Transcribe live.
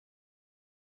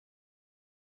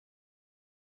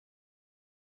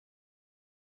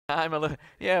I'm a little,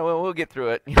 yeah, well, we'll get through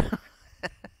it.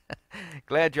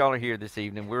 Glad y'all are here this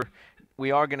evening.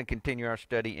 We are going to continue our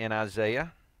study in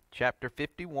Isaiah chapter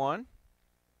 51.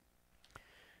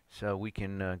 So we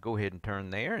can go ahead and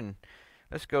turn there and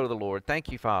let's go to the Lord. Thank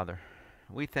you, Father.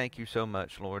 We thank you so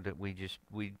much, Lord, that we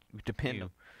depend on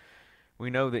you. We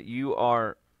know that you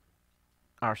are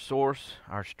our source,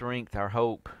 our strength, our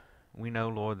hope. We know,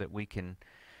 Lord, that we can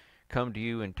come to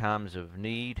you in times of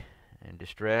need and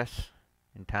distress,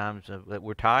 in times of that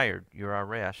we're tired. You're our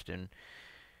rest, and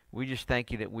we just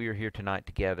thank you that we are here tonight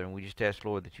together, and we just ask,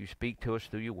 Lord, that you speak to us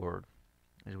through your word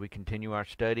as we continue our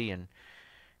study and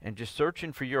just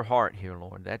searching for your heart here,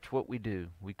 Lord. That's what we do.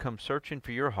 We come searching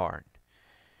for your heart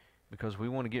because we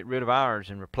want to get rid of ours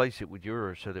and replace it with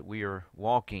yours so that we are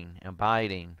walking,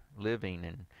 abiding, living,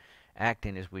 and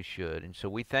acting as we should. And so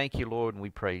we thank you, Lord, and we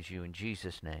praise you in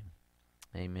Jesus' name.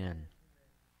 Amen.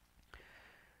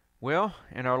 Well,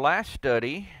 in our last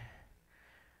study,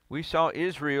 we saw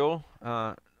Israel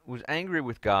was angry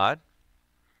with God,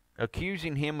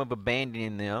 accusing him of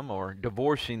abandoning them or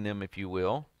divorcing them, if you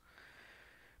will.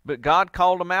 But God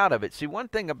called them out of it. See, one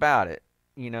thing about it,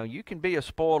 you can be a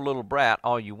spoiled little brat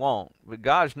all you want, but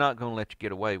God's not going to let you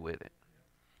get away with it.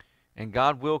 And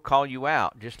God will call you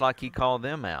out, just like he called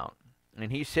them out.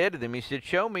 And he said to them, he said,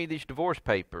 show me these divorce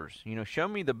papers. Show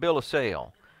me the bill of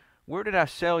sale. Where did I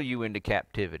sell you into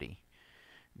captivity?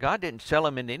 God didn't sell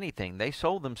them into anything. They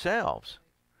sold themselves.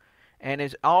 And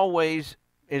as always,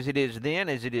 as it is then,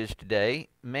 as it is today,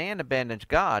 man abandons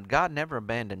God. God never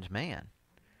abandons man.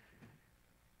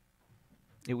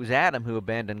 It was Adam who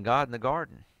abandoned God in the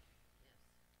garden.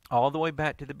 All the way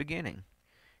back to the beginning.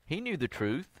 He knew the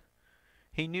truth.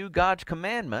 He knew God's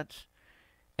commandments,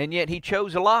 and yet he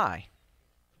chose a lie.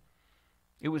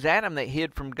 It was Adam that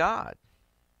hid from God,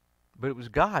 but it was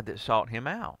God that sought him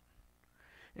out.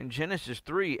 In Genesis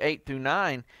 3, 8 through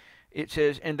 9, it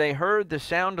says, and they heard the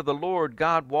sound of the Lord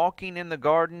God walking in the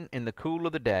garden in the cool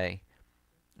of the day.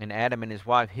 And Adam and his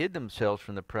wife hid themselves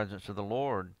from the presence of the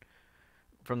Lord,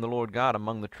 from the Lord God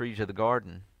among the trees of the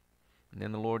garden. And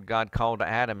then the Lord God called to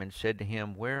Adam and said to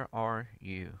him, where are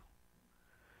you?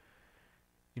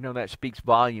 That speaks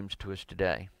volumes to us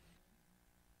today.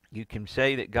 You can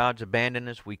say that God's abandoned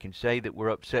us. We can say that we're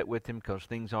upset with him because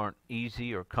things aren't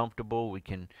easy or comfortable. We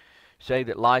can say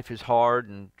that life is hard,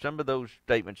 and some of those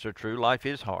statements are true. Life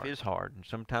is hard, and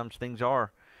sometimes things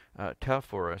are tough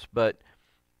for us. But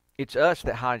it's us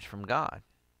that hides from God,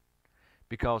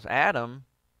 because Adam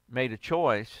made a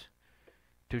choice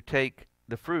to take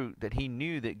the fruit that he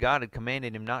knew that God had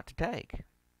commanded him not to take.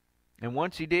 And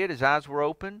once he did, his eyes were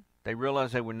open. They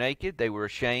realized they were naked. They were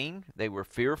ashamed. They were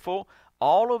fearful.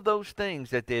 All of those things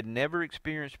that they had never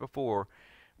experienced before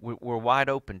were wide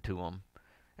open to them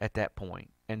at that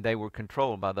point. And they were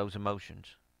controlled by those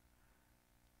emotions.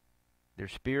 Their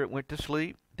spirit went to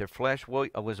sleep. Their flesh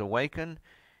was awakened.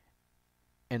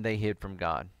 And they hid from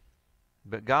God.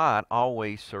 But God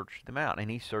always searched them out.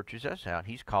 And he searches us out.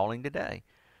 He's calling today.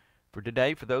 For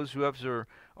today, for those of us who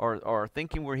are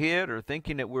thinking we're hid or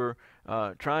thinking that we're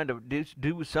trying to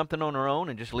do something on our own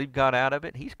and just leave God out of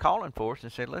it, he's calling for us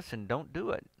and say, listen, don't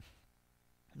do it.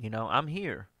 I'm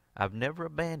here. I've never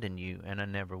abandoned you, and I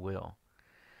never will.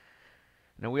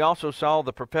 Now, we also saw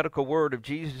the prophetical word of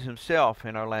Jesus himself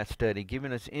in our last study,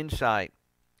 giving us insight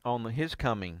on his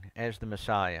coming as the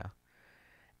Messiah,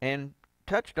 and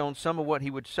touched on some of what he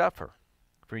would suffer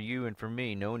for you and for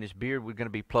me, knowing his beard was going to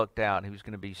be plucked out, he was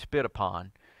going to be spit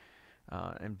upon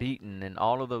and beaten and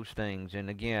all of those things. And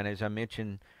again, as I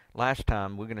mentioned last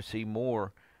time, we're going to see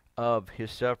more of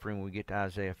his suffering when we get to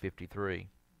Isaiah 53.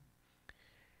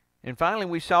 And finally,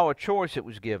 we saw a choice that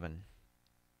was given.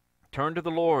 Turn to the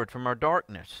Lord from our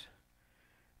darkness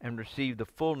and receive the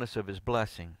fullness of his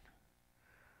blessing,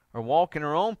 or walk in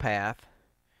our own path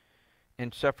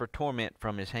and suffer torment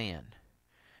from his hand.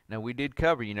 Now, we did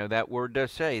cover, that word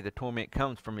does say the torment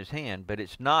comes from his hand, but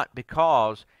it's not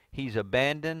because he's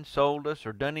abandoned, sold us,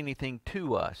 or done anything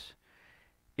to us.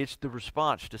 It's the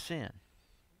response to sin.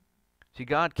 See,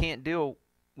 God can't deal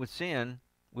with sin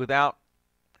without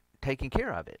taking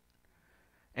care of it.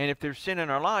 And if there's sin in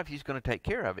our life, he's going to take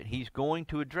care of it. He's going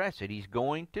to address it. He's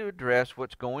going to address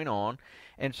what's going on.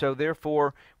 And so,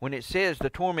 therefore, when it says the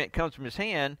torment comes from his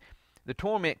hand, the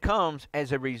torment comes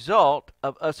as a result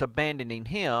of us abandoning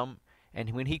him,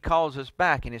 and when he calls us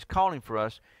back and is calling for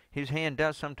us, his hand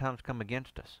does sometimes come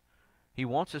against us. He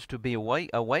wants us to be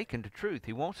awakened to truth.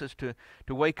 He wants us to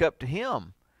wake up to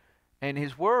him and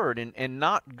his word and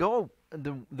not go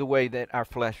the way that our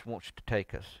flesh wants to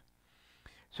take us.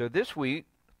 So this week,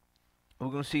 we're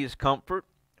going to see his comfort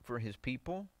for his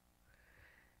people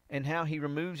and how he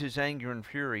removes his anger and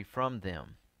fury from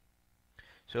them.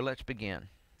 So let's begin.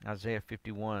 Isaiah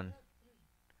 51,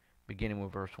 beginning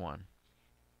with verse 1.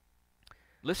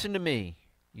 Listen to me,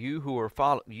 you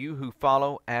who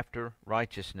follow after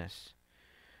righteousness,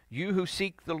 you who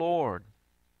seek the Lord.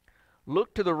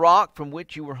 Look to the rock from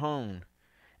which you were hewn,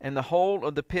 and the hole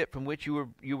of the pit from which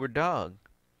you were dug.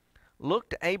 Look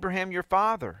to Abraham your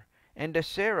father, and to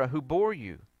Sarah who bore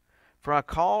you. For I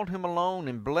called him alone,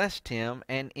 and blessed him,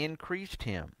 and increased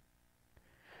him.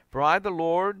 For the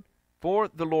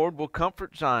Lord will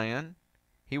comfort Zion.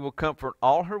 He will comfort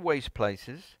all her waste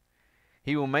places.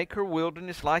 He will make her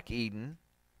wilderness like Eden,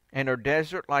 and her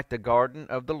desert like the garden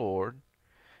of the Lord.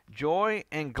 Joy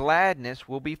and gladness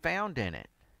will be found in it,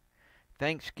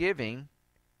 thanksgiving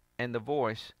and the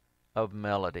voice of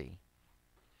melody.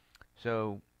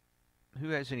 So, who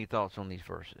has any thoughts on these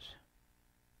verses?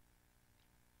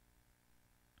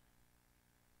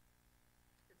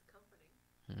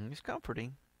 It's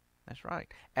comforting. That's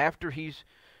right. After he's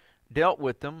dealt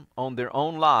with them on their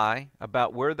own lie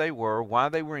about where they were, why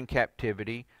they were in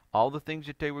captivity, all the things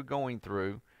that they were going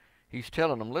through, he's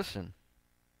telling them, listen,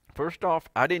 first off,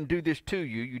 I didn't do this to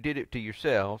you. You did it to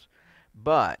yourselves.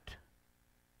 But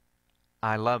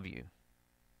I love you.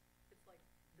 It's like,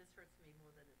 this hurts me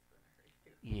more than it's going to hurt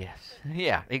you. Yes.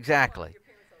 Yeah, exactly. Your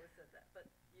parents always said that, but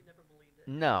you never believed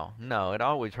it. No. It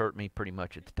always hurt me pretty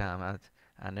much at the time.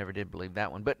 I never did believe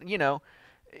that one. But,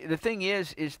 the thing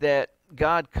is that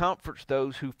God comforts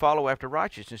those who follow after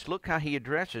righteousness. Look how he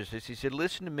addresses this. He said,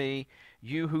 listen to me,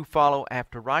 you who follow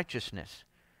after righteousness.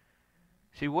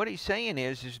 See, what he's saying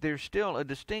is there's still a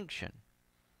distinction.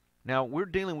 Now, we're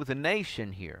dealing with a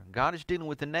nation here. God is dealing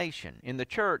with a nation. In the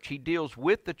church, he deals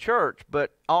with the church,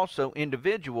 but also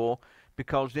individual,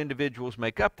 because the individuals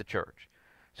make up the church.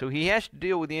 So he has to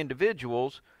deal with the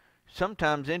individuals,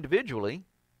 sometimes individually,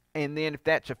 and then if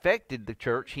that's affected the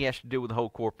church, he has to deal with the whole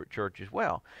corporate church as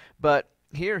well. But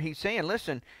here he's saying,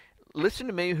 listen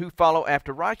to me who follow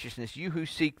after righteousness, you who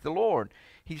seek the Lord.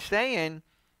 He's saying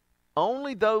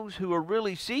only those who are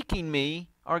really seeking me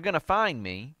are going to find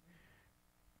me.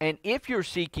 And if you're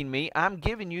seeking me, I'm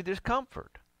giving you this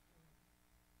comfort.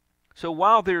 So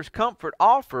while there's comfort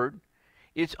offered,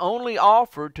 it's only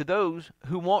offered to those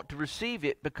who want to receive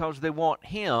it because they want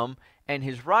him and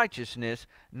his righteousness,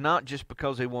 not just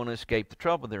because they want to escape the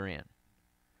trouble they're in.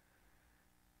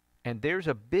 And there's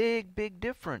a big, big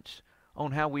difference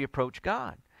on how we approach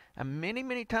God. And many,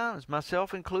 many times,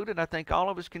 myself included, I think all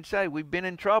of us can say we've been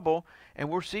in trouble and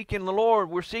we're seeking the Lord.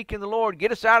 We're seeking the Lord.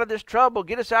 Get us out of this trouble.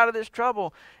 Get us out of this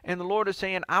trouble. And the Lord is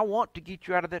saying, I want to get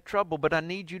you out of that trouble, but I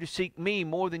need you to seek me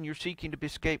more than you're seeking to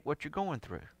escape what you're going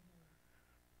through.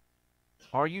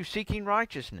 Are you seeking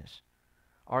righteousness?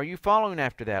 Are you following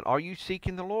after that? Are you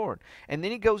seeking the Lord? And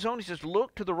then he goes on, he says,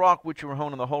 look to the rock which you were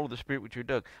hewn and the hole of the Spirit which you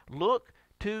dug. Look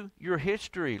to your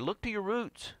history. Look to your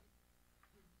roots.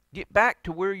 Get back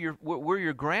to where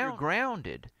you're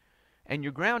grounded. And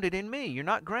you're grounded in me. You're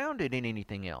not grounded in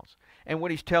anything else. And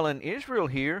what he's telling Israel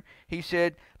here, he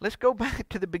said, let's go back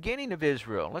to the beginning of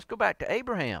Israel. Let's go back to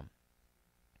Abraham.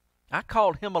 I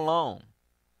called him alone.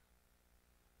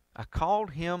 I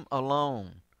called him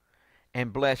alone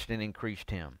and blessed and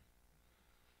increased him.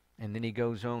 And then he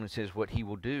goes on and says what he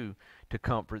will do to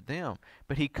comfort them.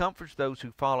 But he comforts those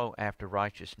who follow after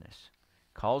righteousness,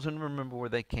 calls them to remember where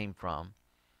they came from,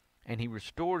 and he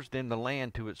restores them the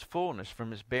land to its fullness,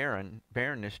 from its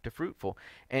barrenness to fruitful.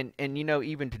 And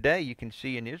even today you can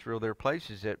see in Israel there are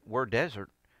places that were desert.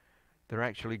 They're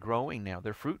actually growing now.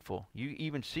 They're fruitful. You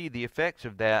even see the effects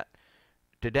of that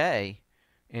today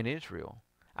in Israel.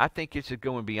 I think it's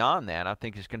going beyond that. I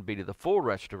think it's going to be to the full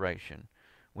restoration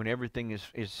when everything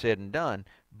is said and done.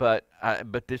 But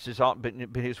this is all. But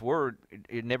his word,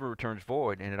 it never returns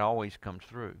void, and it always comes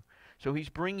through. So he's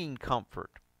bringing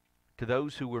comfort to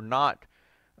those who were not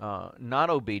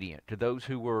obedient, to those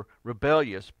who were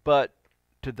rebellious, but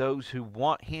to those who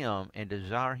want him and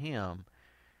desire him.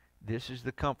 This is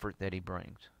the comfort that he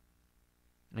brings.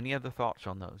 Any other thoughts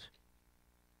on those?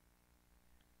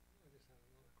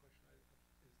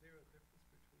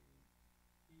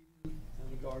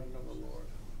 And the garden of the Lord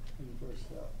in verse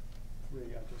 3.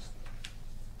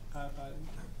 Are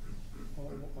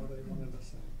they one and the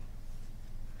same?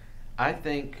 I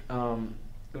think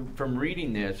from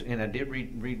reading this, and I did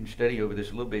read and study over this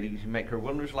a little bit, he make her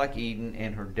wilderness like Eden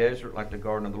and her desert like the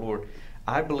garden of the Lord.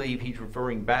 I believe he's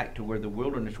referring back to where the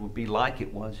wilderness would be like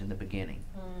it was in the beginning.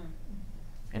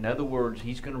 In other words,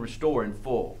 he's going to restore in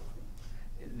full.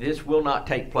 This will not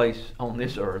take place on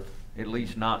this earth, at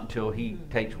least not until he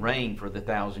takes reign for the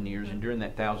 1,000 years. And during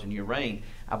that 1,000-year reign,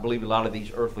 I believe a lot of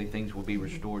these earthly things will be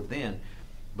restored then.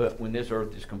 But when this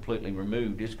earth is completely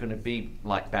removed, it's going to be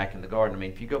like back in the garden. I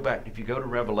mean, if you go to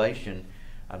Revelation,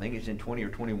 I think it's in 20 or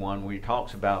 21, where he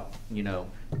talks about,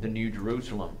 the New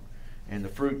Jerusalem and the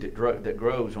fruit that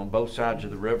grows on both sides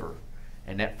of the river,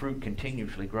 and that fruit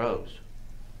continuously grows.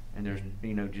 And there's,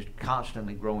 just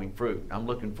constantly growing fruit. I'm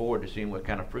looking forward to seeing what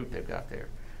kind of fruit they've got there,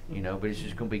 but it's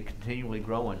just going to be continually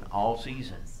growing all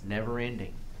season, never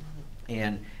ending.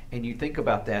 And you think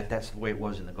about that, that's the way it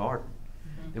was in the garden.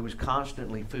 There was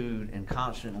constantly food and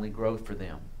constantly growth for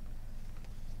them.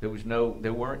 They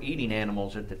weren't eating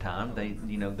animals at the time.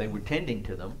 They were tending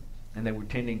to them, and they were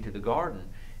tending to the garden,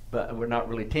 but we're not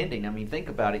really tending. I mean, think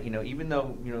about it. Even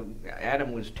though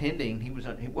Adam was tending,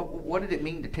 what did it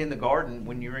mean to tend the garden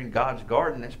when you're in God's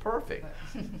garden? That's perfect.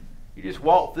 You just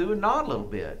walk through and nod a little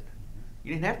bit.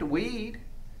 You didn't have to weed.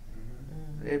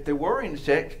 If there were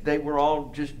insects, they were all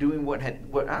just doing what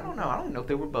I don't know. I don't know if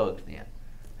there were bugs then.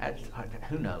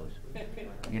 Who knows?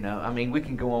 I mean, we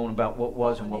can go on about what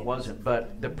was and what wasn't,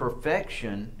 but the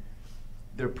perfection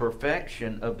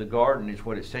of the garden is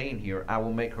what it's saying here. I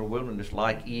will make her wilderness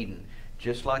like Eden,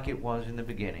 just like it was in the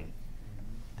beginning.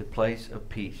 The place of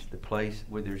peace, the place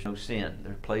where there's no sin,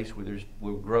 the place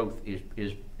where growth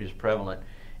is prevalent,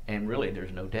 and really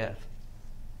there's no death.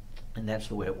 And that's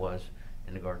the way it was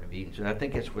in the Garden of Eden. So I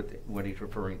think that's what he's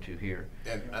referring to here.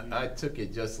 And I took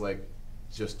it just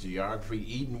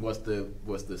geography. Eden was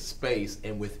the space,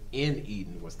 and within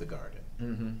Eden was the garden.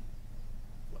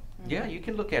 Mm-hmm. Yeah, you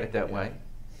can look at it that way.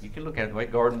 You can look at it that way.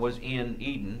 Garden was in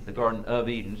Eden, the Garden of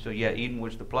Eden. So yeah, Eden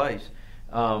was the place.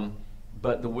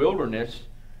 But the wilderness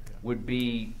would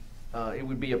be it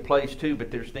would be a place too.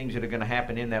 But there's things that are going to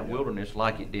happen in that wilderness,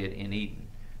 like it did in Eden.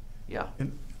 Yeah.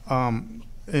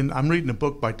 And I'm reading a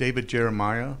book by David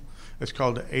Jeremiah. It's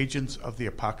called The Agents of the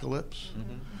Apocalypse.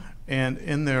 Mm-hmm. And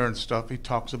in there and stuff, he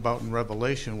talks about in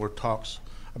Revelation, where it talks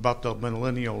about the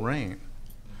millennial reign.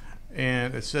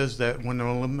 And it says that when the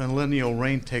millennial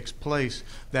reign takes place,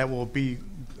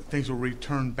 things will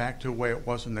return back to the way it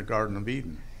was in the Garden of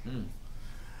Eden. Mm.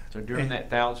 So during that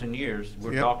 1,000 years,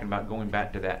 we're talking about going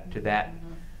back to that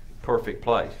perfect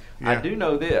place. Yeah. I do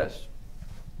know this: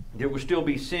 there will still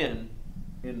be sin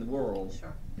in the world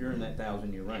during that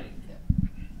 1,000-year reign.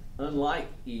 Unlike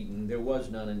Eden, there was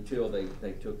none until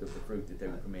they took of the fruit that they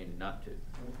were commanded not to.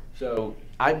 So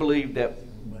I believe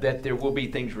that there will be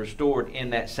things restored in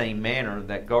that same manner,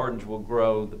 that gardens will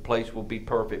grow, the place will be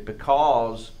perfect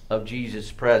because of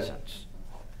Jesus' presence.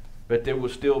 But there will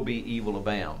still be evil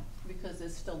abound. Because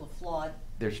there's still a flawed.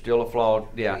 There's still a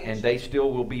flawed, creation. and they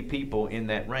still will be people in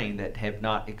that reign that have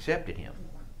not accepted him.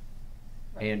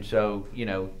 Right. And so,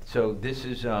 so this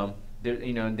is, and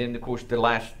then of course the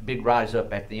last big rise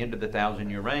up at the end of the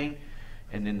 1,000-year reign,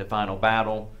 and then the final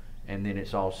battle, and then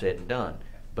it's all said and done.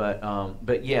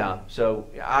 But yeah, so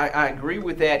I agree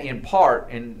with that in part,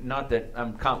 and not that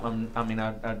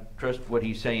I trust what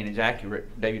he's saying is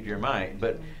accurate, David Jeremiah.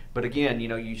 But again,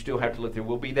 you still have to look. There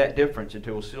will be that difference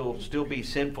until still be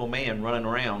sinful man running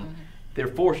around. Mm-hmm. They're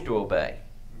forced to obey.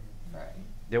 Right.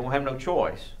 They won't have no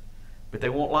choice, but they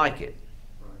won't like it.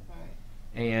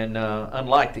 Right. And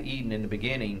unlike the Eden in the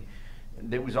beginning,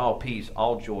 there was all peace,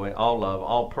 all joy, all love,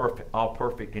 all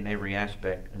perfect in every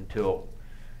aspect until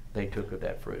they took of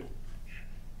that fruit.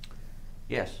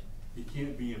 Yes? You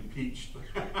can't be impeached.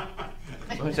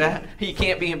 What's that? You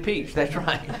can't be impeached. That's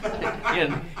right.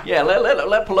 Yeah,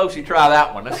 let Pelosi try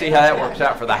that one. Let's see how that works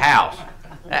out for the House.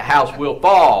 That House will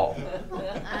fall.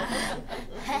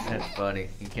 That's funny.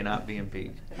 You cannot be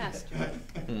impeached. Pastor.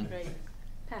 Right.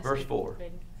 Pastor. Verse 4.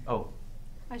 Right. Oh.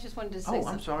 I just wanted to say Oh,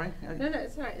 something. I'm sorry. No,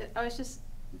 it's all right.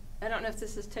 I don't know if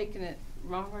this is taking it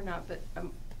wrong or not, but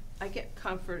I get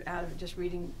comfort out of just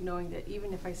reading, knowing that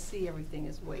even if I see everything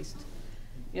as waste,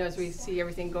 as we see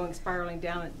everything going spiraling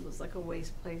down, it looks like a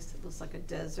waste place, it looks like a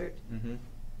desert. Mm-hmm.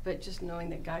 But just knowing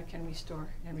that God can restore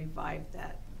and revive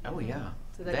that. Oh, yeah.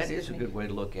 So That is a good way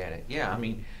to look at it. Yeah, I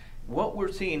mean, what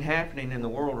we're seeing happening in the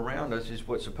world around us is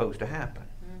what's supposed to happen.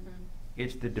 Mm-hmm.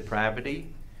 It's the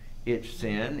depravity, it's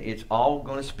sin, it's all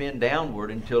going to spin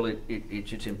downward until it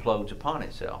just implodes upon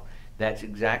itself. That's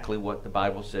exactly what the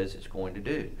Bible says it's going to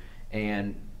do.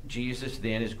 And Jesus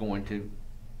then is going to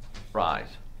rise.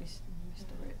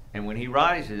 Restore it. And when he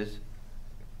rises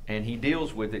and he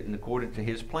deals with it in according to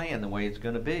his plan, the way it's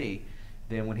going to be,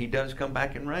 then when he does come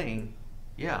back and reign,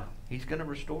 yeah, he's going to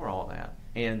restore all that.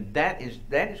 And that is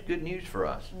good news for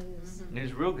us. Mm-hmm. It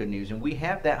is real good news. And we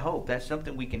have that hope. That's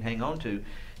something we can hang on to,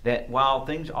 that while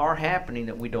things are happening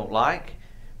that we don't like,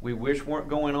 we wish weren't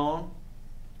going on,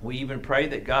 we even pray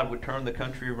that God would turn the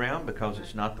country around because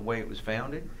it's not the way it was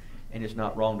founded, and it's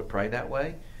not wrong to pray that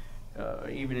way.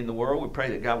 Even in the world, we pray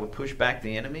that God would push back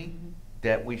the enemy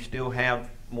that we still have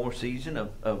more season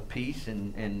of peace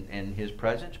and his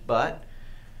presence, but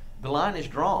the line is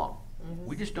drawn.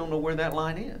 We just don't know where that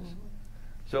line is.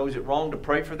 So is it wrong to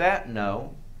pray for that?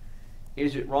 No.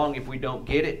 Is it wrong if we don't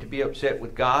get it to be upset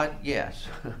with God? Yes.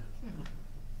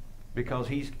 Because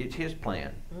it's his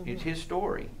plan. It's his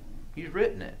story. He's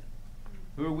written it.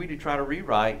 Who are we to try to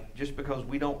rewrite just because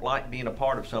we don't like being a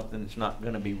part of something that's not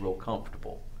going to be real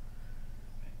comfortable?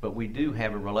 But we do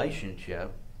have a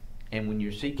relationship, and when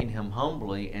you're seeking him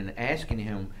humbly and asking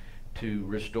him to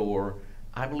restore,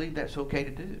 I believe that's okay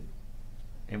to do.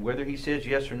 And whether he says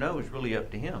yes or no is really up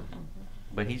to him.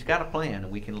 But he's got a plan,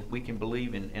 and we can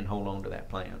believe and hold on to that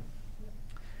plan.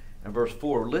 And verse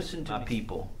 4, listen to my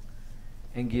people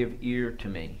and give ear to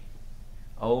me,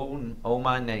 O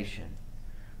my nation.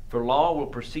 For law will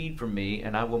proceed from me,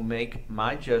 and I will make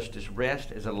my justice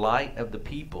rest as a light of the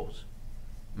peoples.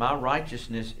 My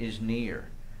righteousness is near.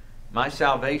 My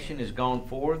salvation is gone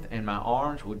forth, and my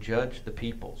arms will judge the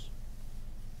peoples.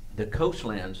 The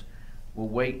coastlands will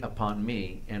wait upon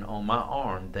me, and on my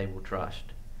arm they will trust.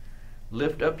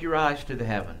 Lift up your eyes to the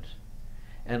heavens,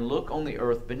 and look on the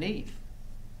earth beneath.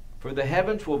 For the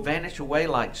heavens will vanish away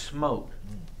like smoke.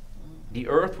 The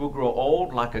earth will grow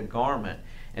old like a garment,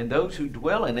 and those who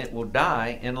dwell in it will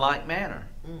die in like manner.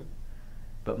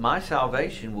 But my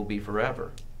salvation will be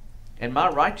forever, and my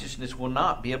righteousness will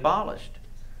not be abolished.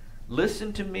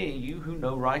 Listen to me, you who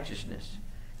know righteousness,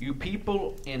 you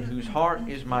people in whose heart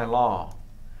is my law.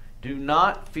 Do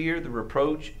not fear the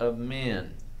reproach of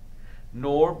men,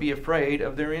 nor be afraid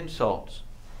of their insults.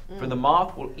 For the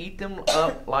moth will eat them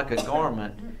up like a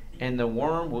garment, and the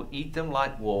worm will eat them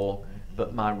like wool.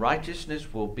 But my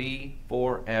righteousness will be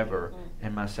forever,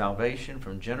 and my salvation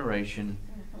from generation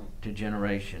to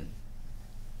generation.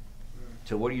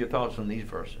 So what are your thoughts on these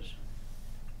verses?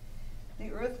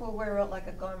 The earth will wear out like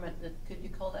a garment. Could you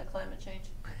call that climate change?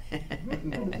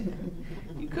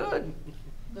 You could.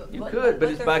 You But- could, but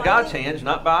it's they're by God's fighting- hands,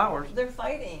 not by ours. They're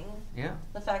fighting Yeah.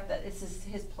 the fact that it's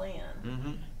his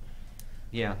plan.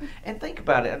 Yeah. And think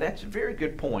about it. That's a very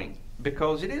good point,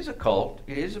 because it is a cult.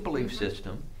 It is a belief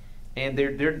system. And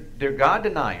they're God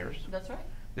deniers. That's right.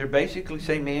 They're basically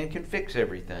saying man can fix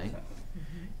everything. That's right.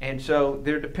 And so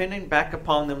they're depending back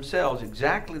upon themselves,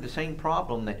 exactly the same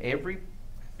problem that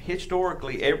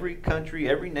historically every country,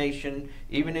 every nation,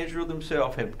 even Israel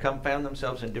themselves have found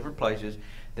themselves in different places.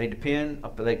 They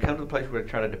come to the place where they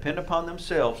try to depend upon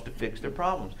themselves to fix their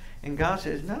problems. And God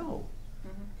says, no.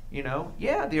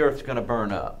 Yeah, the earth's going to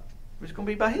burn up. It's going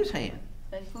to be by his hand.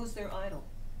 And who's their idol?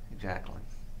 Exactly.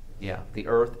 Yeah, the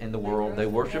earth and the world. They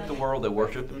worship the world. They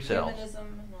worship themselves. Humanism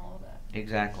and all of that.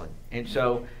 Exactly. And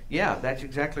so, yeah, that's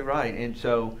exactly right. And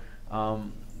so,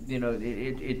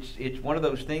 it's one of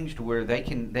those things to where they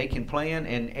can plan,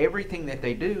 and everything that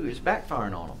they do is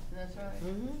backfiring on them. That's right.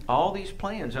 All these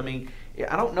plans. I mean,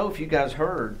 I don't know if you guys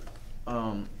heard,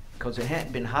 because it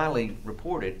hadn't been highly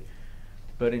reported,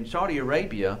 but in Saudi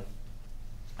Arabia,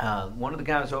 one of the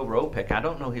guys over OPEC, I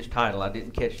don't know his title. I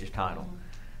didn't catch his title.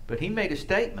 But he made a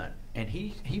statement, and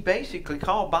he basically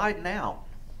called Biden out.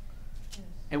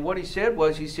 And what he said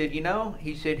was, he said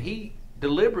he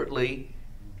deliberately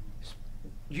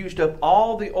used up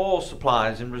all the oil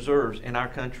supplies and reserves in our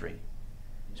country,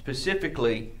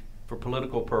 specifically for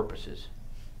political purposes.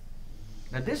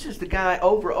 Now this is the guy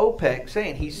over OPEC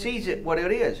saying he sees it what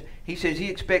it is. He says he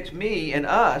expects me and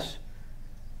us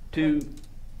to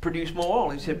produce more oil.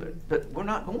 He said, but we're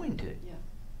not going to. Yeah.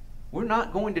 We're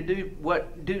not going to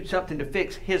do something to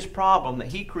fix his problem that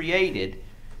he created,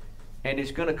 and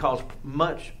it's going to cause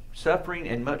much suffering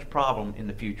and much problem in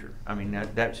the future. I mean,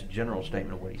 that's a general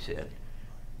statement of what he said.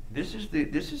 This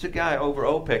is a guy over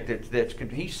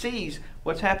OPEC he sees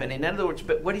what's happening. In other words,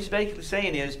 but what he's basically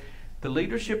saying is the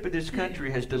leadership of this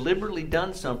country has deliberately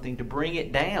done something to bring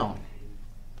it down.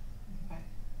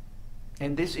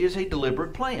 And this is a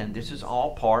deliberate plan. This is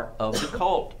all part of the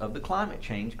cult of the climate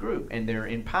change group, and they're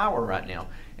in power right now.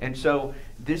 And so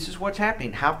this is what's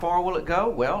happening. How far will it go?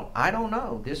 Well, I don't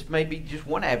know. This may be just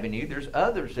one avenue. There's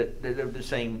others that are the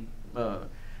same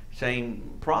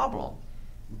problem.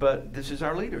 But this is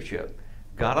our leadership.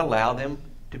 God allowed them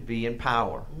to be in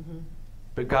power.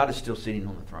 But God is still sitting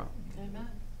on the throne. Amen.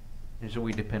 And so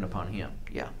we depend upon him.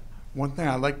 Yeah. One thing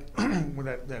I like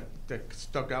that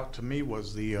stuck out to me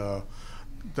was that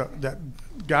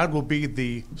God will be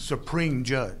the supreme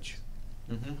judge.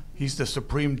 He's the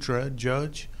supreme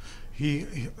judge.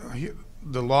 The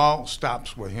law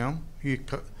stops with him.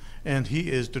 And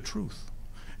he is the truth.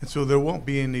 And so there won't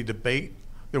be any debate.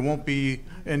 There won't be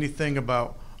anything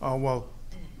about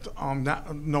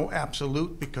no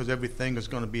absolute, because everything is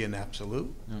going to be an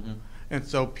absolute. And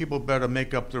so people better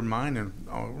make up their mind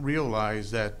and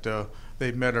realize that they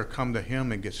better come to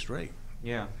him and get straight.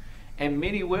 Yeah. And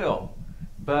many will.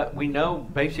 But we know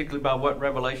basically by what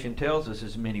Revelation tells us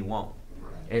is many won't.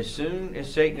 As soon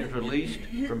as Satan is released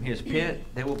from his pit,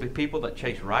 there will be people that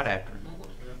chase right after him.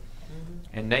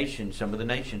 And nations, some of the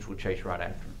nations will chase right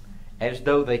after him. As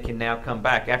though they can now come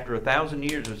back. After 1,000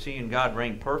 years of seeing God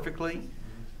reign perfectly,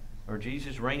 or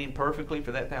Jesus reigning perfectly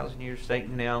for that 1,000 years,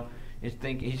 Satan now is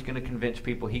thinking he's going to convince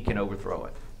people he can overthrow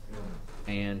it.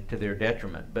 And to their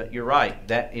detriment. But you're right.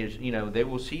 That is, they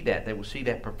will see that. They will see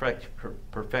that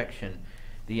perfection,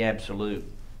 the absolute.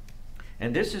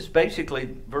 And this is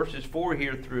basically verses 4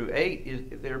 here through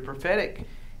 8. They're prophetic.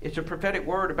 It's a prophetic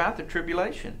word about the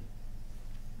tribulation,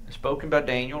 spoken by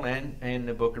Daniel and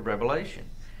the book of Revelation.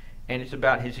 And it's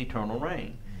about his eternal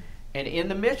reign. And in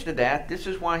the midst of that, this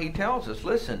is why he tells us,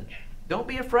 listen, don't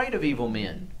be afraid of evil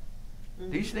men.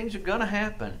 These things are going to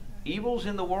happen. Evil's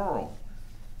in the world.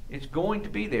 It's going to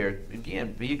be there.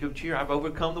 Again, be of good cheer. I've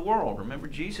overcome the world. Remember,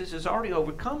 Jesus has already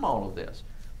overcome all of this.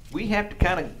 We have to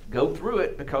kind of go through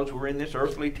it because we're in this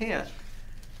earthly tent.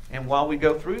 And while we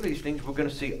go through these things, we're going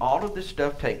to see all of this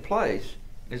stuff take place.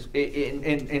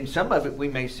 And some of it we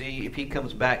may see if he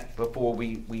comes back before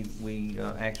we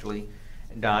actually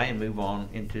die and move on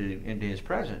into his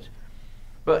presence.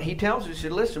 But he tells us, he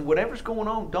said, listen, whatever's going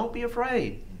on, don't be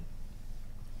afraid.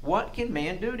 What can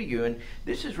man do to you? And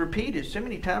this is repeated so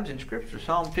many times in Scripture.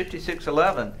 Psalm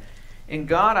 56:11. In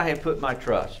God I have put my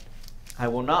trust. I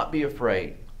will not be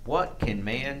afraid. What can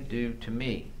man do to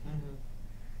me?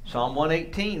 Psalm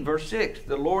 118, verse 6.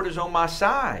 The Lord is on my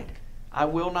side. I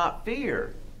will not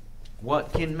fear.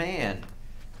 What can man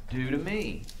do to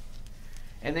me?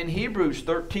 And then Hebrews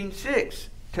 13:6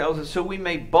 tells us, so we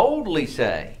may boldly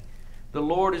say, the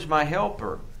Lord is my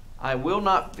helper. I will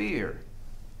not fear.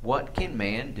 What can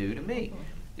man do to me?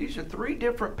 These are three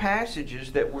different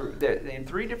passages that in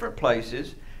three different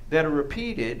places that are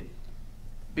repeated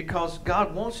because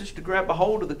God wants us to grab a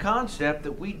hold of the concept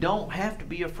that we don't have to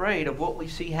be afraid of what we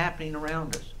see happening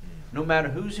around us. No matter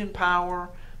who's in power,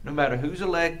 no matter who's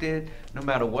elected, no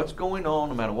matter what's going on,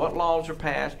 no matter what laws are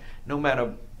passed,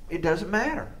 it doesn't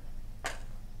matter.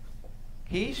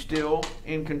 He's still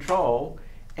in control,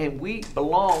 and we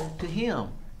belong to him.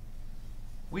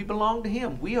 We belong to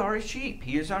him. We are his sheep.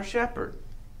 He is our shepherd.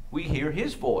 We hear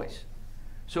his voice.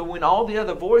 So when all the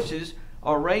other voices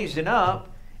are raising up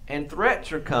and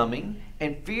threats are coming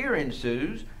and fear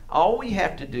ensues, all we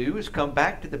have to do is come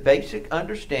back to the basic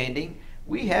understanding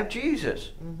we have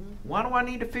Jesus. Why do I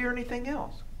need to fear anything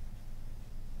else?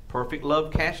 Perfect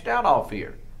love casts out all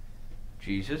fear.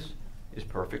 Jesus is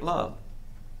perfect love.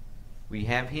 We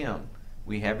have him.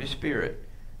 We have his Spirit.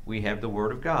 We have the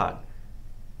Word of God.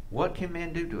 What can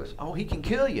man do to us? Oh, he can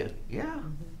kill you. Yeah.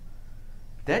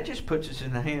 That just puts us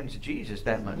in the hands of Jesus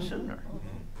that much sooner.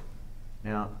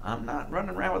 Now, I'm not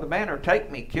running around with a banner,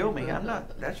 take me, kill me.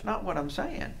 That's not what I'm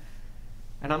saying.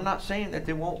 And I'm not saying that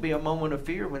there won't be a moment of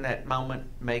fear when that moment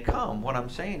may come. What I'm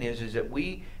saying is that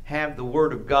we have the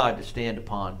Word of God to stand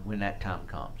upon when that time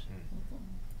comes.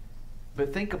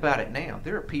 But think about it now.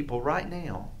 There are people right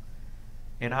now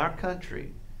in our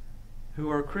country who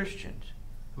are Christians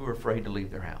who are afraid to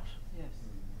leave their house. Yes.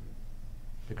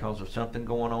 Because of something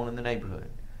going on in the neighborhood,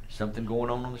 something going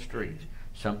on the streets,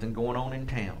 something going on in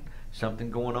town,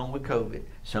 something going on with COVID,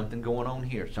 something going on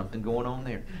here, something going on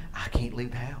there. I can't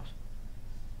leave the house.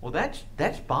 Well,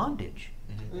 that's bondage.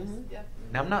 Yep.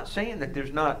 Now, I'm not saying that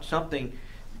there's not something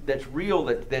that's real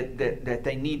that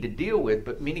they need to deal with,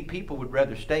 but many people would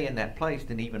rather stay in that place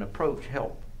than even approach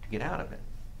help to get out of it.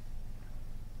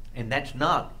 And that's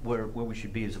not where we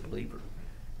should be as a believer.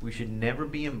 We should never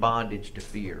be in bondage to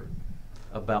fear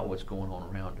about what's going on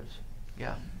around us.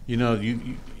 Yeah.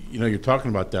 You're talking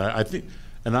about that. I think,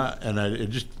 it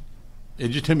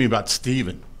just hit me about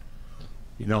Stephen.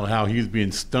 You know how he was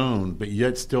being stoned, but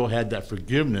yet still had that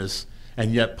forgiveness,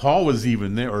 and yet Paul was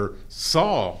even there, or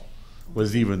Saul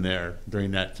was even there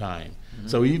during that time.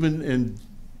 So even in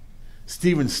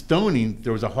Stephen's stoning,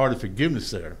 there was a heart of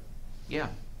forgiveness there. Yeah.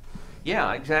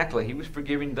 Yeah, exactly. He was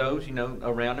forgiving those,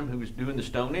 around him who was doing the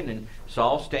stoning, and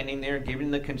Saul standing there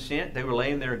giving the consent. They were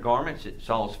laying their garments at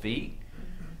Saul's feet.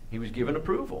 He was giving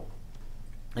approval.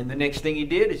 And the next thing he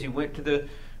did is he went to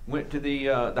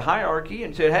the hierarchy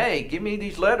and said, hey, give me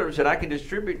these letters that I can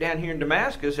distribute down here in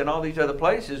Damascus and all these other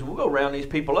places. We'll go round these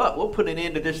people up. We'll put an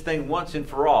end to this thing once and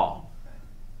for all.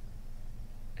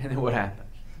 And then what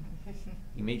happens?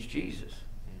 He meets Jesus.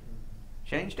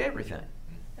 Changed everything.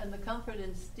 And the comfort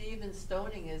in Stephen's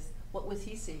stoning is, what was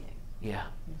he seeing? Yeah,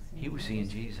 he was seeing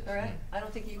Jesus. All right. I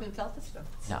don't think he even felt the stone.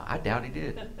 No, I doubt he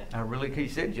did. He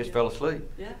said he just fell asleep.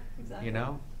 Yeah, exactly. You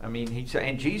know, I mean, he said,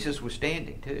 and Jesus was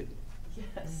standing too.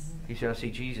 Yes. He said, I see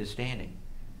Jesus standing.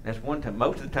 That's one time.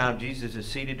 Most of the time, Jesus is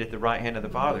seated at the right hand of the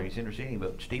Father. He's interceding,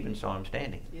 but Stephen saw him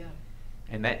standing. Yeah.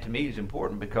 And that to me is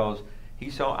important because he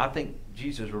saw, I think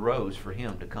Jesus arose for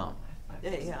him to come.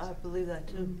 Yeah, I believe that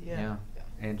too. Yeah.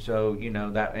 And so, you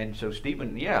know, and so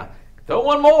Stephen, throw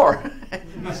one more.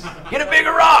 Get a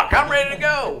bigger rock. I'm ready to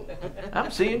go.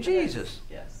 I'm seeing Jesus.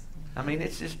 Yes. I mean,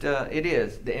 it's just, it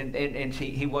is. And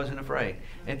he wasn't afraid.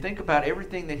 And think about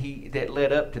everything that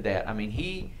led up to that. I mean,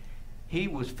 he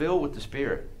was filled with the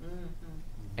Spirit.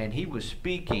 And he was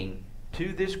speaking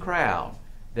to this crowd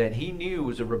that he knew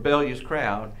was a rebellious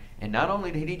crowd. And not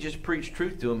only did he just preach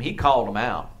truth to them, he called them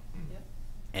out. Yep.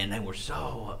 And they were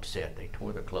so upset, they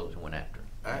tore their clothes and went after him.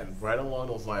 And right along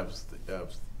those lines,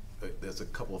 there's a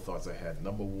couple of thoughts I had.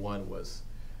 Number one was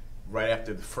right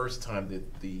after the first time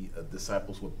that the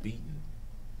disciples were beaten,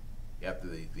 after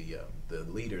the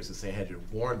leaders, the saying had to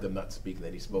warn them not to speak, and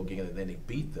then he spoke again, and then he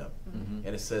beat them. Mm-hmm.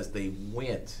 And it says they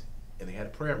went and they had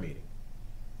a prayer meeting,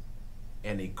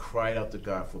 and they cried out to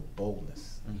God for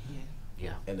boldness. Mm-hmm.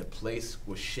 Yeah. And the place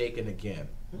was shaken again,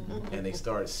 and they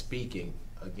started speaking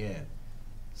again.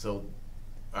 So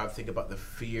I think about the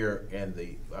fear and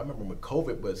I remember when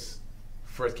COVID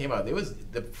first came out,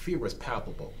 the fear was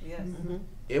palpable. Yes.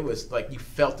 It was like you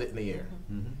felt it in the air.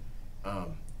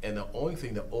 Mm-hmm. And the only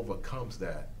thing that overcomes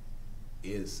that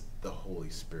is the Holy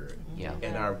Spirit. Yeah.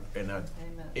 And our Amen.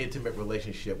 intimate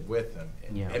relationship with Him,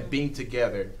 Yeah. and being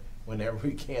together whenever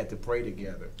we can to pray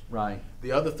together. Right.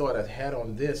 The other thought I had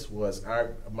on this was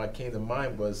came to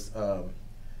mind was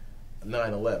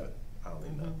 9/11. I only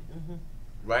know.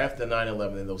 Right after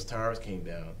 9/11, and those towers came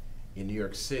down in New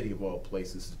York City, of all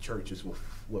places, the churches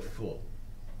were full.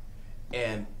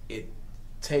 And it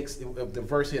takes the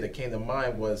verse here that came to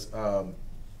mind was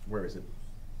where is it?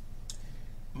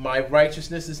 My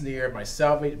righteousness is near, my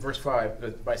salvation. Verse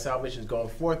 5. My salvation is going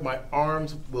forth. My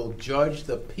arms will judge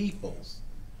the peoples.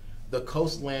 The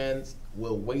coastlands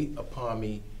will wait upon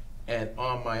me, and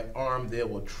on my arm they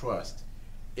will trust.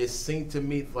 It seemed to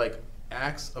me like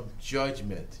acts of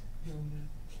judgment.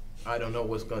 I don't know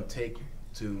what's going to take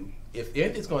if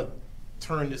anything's going to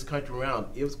turn this country around.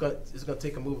 It's going to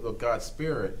take a move of God's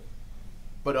Spirit,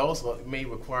 but also it may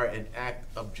require an act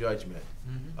of judgment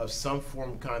of some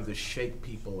form, kind to shake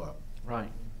people up. Right.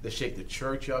 To shake the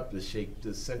church up, to shake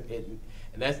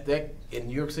and that in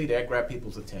New York City, that grabbed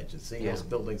people's attention, seeing those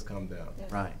buildings come down.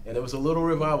 Yes. Right. And there was a little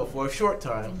revival for a short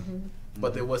time,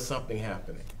 but there was something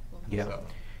happening. Yeah. So.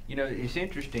 You know, it's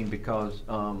interesting because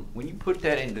when you put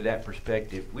that into that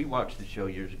perspective, we watched the show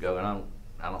years ago, and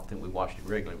I don't think we watched it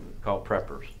regularly. It's called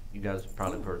Preppers. You guys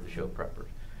probably have heard of the show Preppers.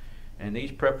 And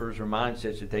these preppers are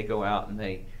mindsets that they go out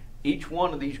and each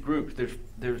one of these groups,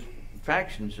 there's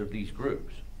factions of these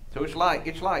groups. So it's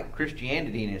like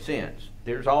Christianity in a sense.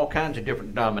 There's all kinds of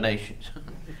different denominations,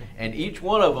 and each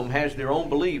one of them has their own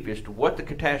belief as to what the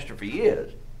catastrophe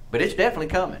is. But it's definitely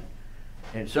coming.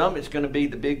 And some, it's going to be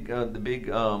the big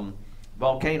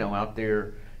volcano out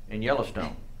there in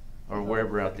Yellowstone, or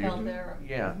wherever out there. Caldera.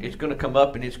 Yeah, it's going to come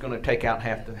up and it's going to take out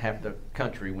half the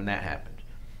country when that happens.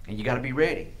 And you got to be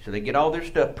ready. So they get all their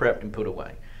stuff prepped and put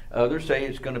away. Others say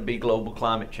it's going to be global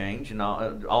climate change, and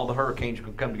all the hurricanes are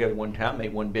going to come together one time,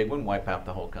 make one big one, wipe out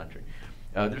the whole country.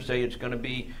 Others say it's going to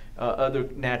be other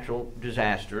natural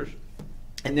disasters.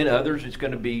 And then others, it's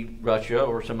going to be Russia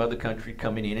or some other country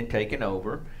coming in and taking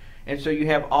over. And so you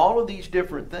have all of these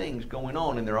different things going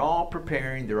on, and they're all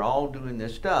preparing, they're all doing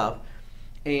this stuff.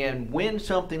 And when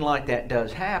something like that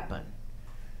does happen,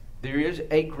 there is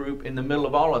a group in the middle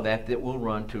of all of that that will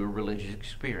run to a religious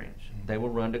experience. They will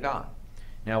run to God.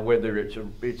 Now, whether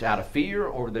it's out of fear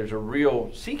or there's a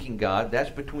real seeking God,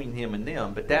 that's between him and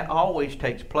them. But that always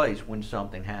takes place when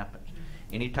something happens.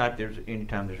 Anytime there's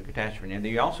a catastrophe. And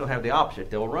they also have the opposite.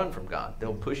 They'll run from God.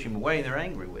 They'll push him away and they're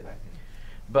angry with him.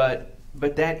 But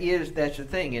that's the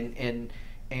thing.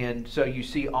 And so you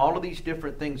see all of these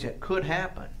different things that could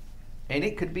happen. And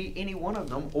it could be any one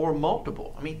of them or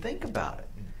multiple. I mean, think about it.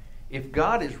 If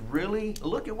God is really,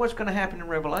 look at what's going to happen in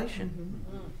Revelation.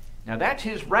 Now that's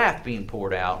his wrath being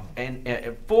poured out,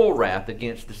 and full wrath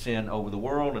against the sin over the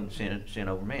world and sin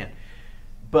over man.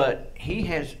 But he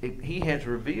has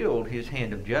revealed his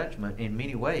hand of judgment in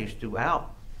many ways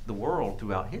throughout the world,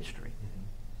 throughout history.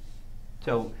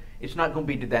 So it's not going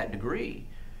to be to that degree,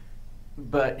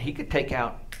 but he could take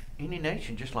out any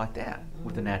nation just like that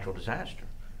with a natural disaster.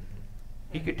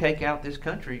 He could take out this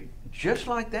country just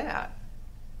like that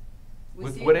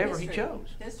with see whatever history, he chose.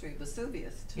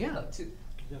 Vesuvius. Yeah.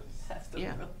 Yes. Have to Yeah.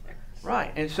 run there.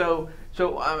 Right, and so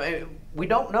I mean, we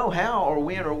don't know how or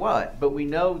when or what, but we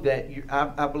know that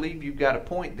I believe you've got a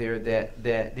point there that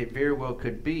it very well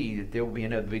could be that there will be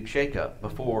another big shakeup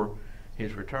before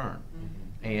his return,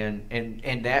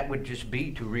 and that would just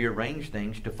be to rearrange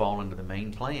things to fall into the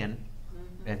main plan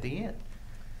at the end.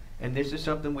 And this is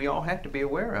something we all have to be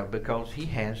aware of because he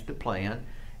has the plan,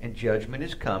 and judgment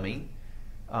is coming.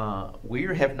 We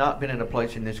have not been in a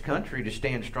place in this country to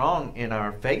stand strong in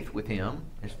our faith with him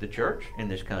as the church in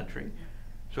this country.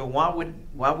 So why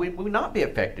would we not be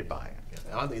affected by it?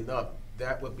 Oddly enough,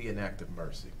 that would be an act of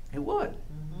mercy. It would.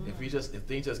 If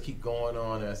things just keep going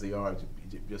on as they are,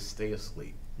 just stay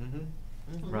asleep.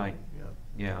 Right. Yeah.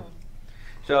 Yeah.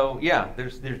 So yeah,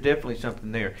 there's definitely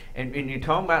something there. And you're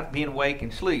talking about being awake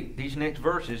and sleep. These next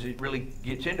verses, it really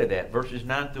gets into that. Verses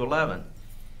 9 through 11.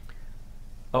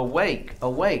 Awake,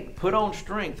 awake, put on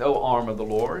strength, O arm of the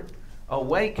Lord.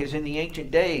 Awake as in the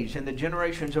ancient days, in the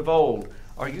generations of old.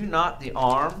 Are you not the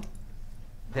arm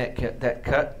that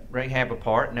cut Rahab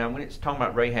apart? Now, when it's talking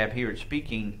about Rahab here, it's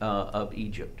speaking of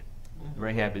Egypt.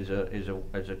 Rahab is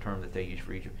a term that they use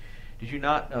for Egypt. Did you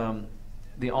not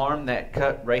the arm that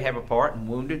cut Rahab apart and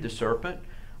wounded the serpent?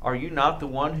 Are you not the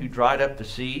one who dried up the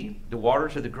sea, the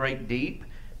waters of the great deep,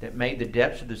 that made the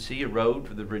depths of the sea a road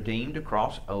for the redeemed to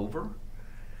cross over?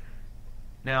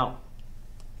 Now,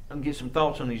 I'm going to get some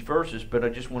thoughts on these verses, but I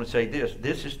just want to say this.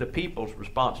 This is the people's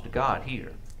response to God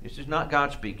here. This is not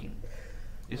God speaking.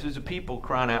 This is the people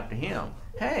crying out to him.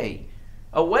 Hey,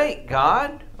 awake,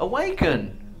 God,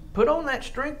 awaken. Put on that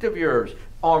strength of yours,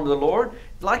 arm of the Lord,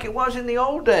 like it was in the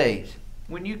old days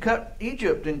when you cut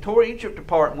Egypt and tore Egypt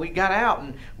apart and we got out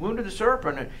and wounded the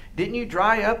serpent. Didn't you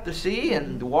dry up the sea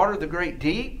and the water of the great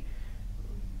deep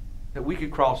that we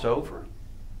could cross over?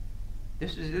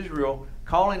 This is Israel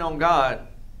calling on God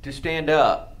to stand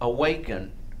up,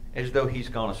 awaken, as though he's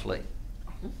gone to sleep.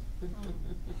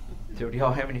 So do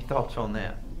y'all have any thoughts on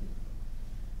that?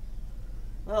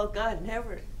 Well, God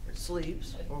never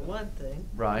sleeps, for one thing.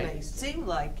 Right. It may seem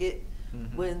like it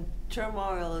when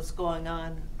turmoil is going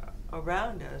on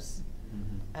around us,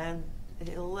 and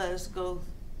he'll let us go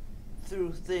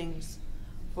through things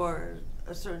for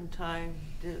a certain time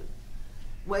to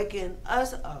waken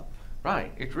us up.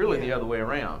 Right. It's really the other way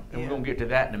around, and we're going to get to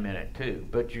that in a minute too.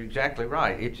 But you're exactly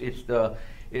right. It's the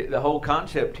whole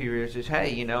concept here is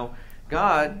hey, you know,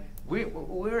 God,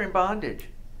 we're in bondage.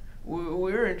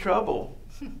 We're in trouble.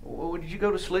 Did you go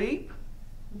to sleep?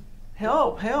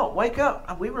 Help, wake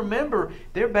up. We remember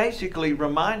they're basically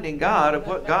reminding God of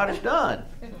what God has done,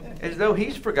 as though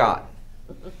he's forgotten.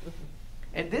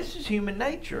 And this is human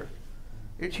nature.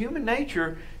 It's human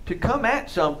nature to come at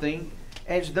something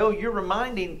as though you're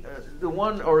reminding the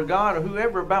one or God or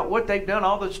whoever about what they've done,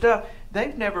 all this stuff.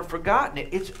 They've never forgotten it.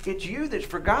 It's you that's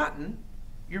forgotten.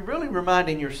 You're really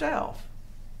reminding yourself.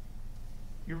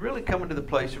 You're really coming to the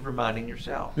place of reminding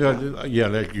yourself. Yeah,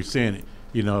 like you're saying,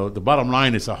 you know, the bottom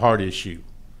line is a heart issue.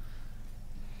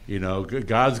 You know,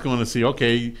 God's going to see,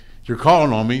 okay, you're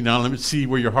calling on me, now let me see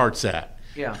where your heart's at.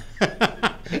 Yeah,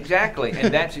 exactly.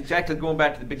 And that's exactly going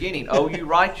back to the beginning. Oh, you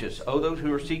righteous. Oh, those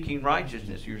who are seeking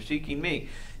righteousness. You're seeking me.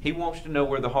 He wants to know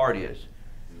where the heart is.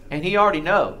 And he already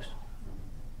knows.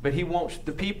 But he wants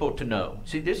the people to know.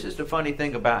 See, this is the funny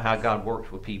thing about how God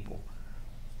works with people.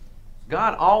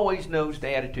 God always knows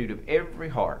the attitude of every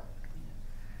heart.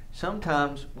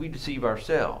 Sometimes we deceive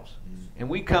ourselves. And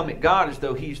we come at God as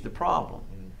though he's the problem.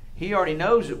 He already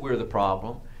knows that we're the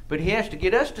problem. But he has to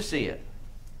get us to see it.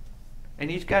 And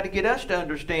he's got to get us to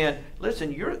understand,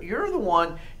 listen, you're the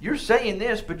one, you're saying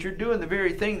this, but you're doing the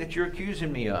very thing that you're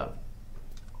accusing me of.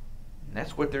 And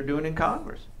that's what they're doing in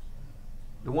Congress.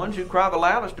 The ones who cry the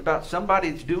loudest about somebody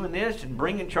that's doing this and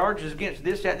bringing charges against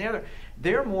this, that, and the other,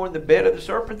 they're more in the bed of the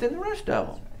serpent than the rest of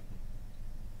them.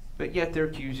 But yet they're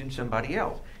accusing somebody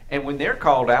else. And when they're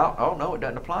called out, oh no, it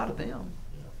doesn't apply to them.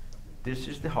 This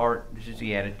is the heart, this is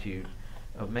the attitude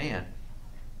of man.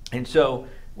 And so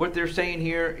what they're saying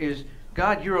here is,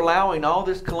 God, you're allowing all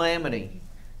this calamity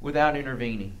without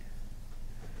intervening.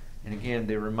 And again,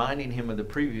 they're reminding him of the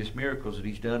previous miracles that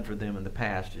he's done for them in the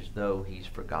past as though he's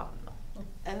forgotten them.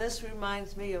 And this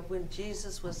reminds me of when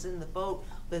Jesus was in the boat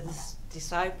with his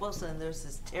disciples and there's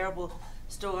this terrible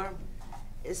storm.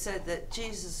 It said that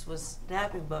Jesus was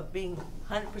napping, but being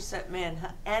 100% man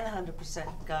and 100%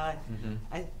 God.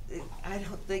 I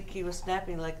don't think he was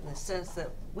napping like in the sense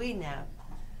that we nap.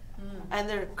 And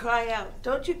they're crying out,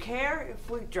 don't you care if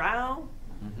we drown?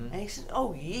 And he said,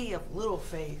 oh, ye of little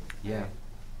faith. Yeah.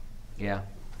 Yeah.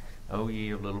 Oh, ye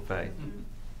of little faith.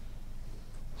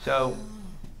 So,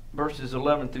 verses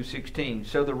 11 through 16.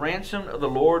 So the ransom of the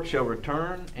Lord shall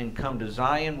return and come to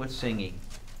Zion with singing.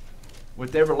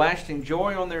 with everlasting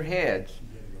joy on their heads.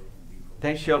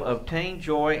 They shall obtain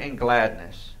joy and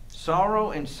gladness.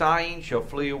 Sorrow and sighing shall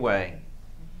flee away.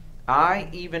 I,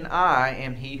 even I,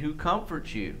 am he who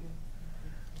comforts you.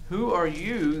 Who are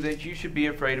you that you should be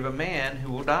afraid of a man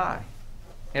who will die,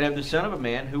 and of the son of a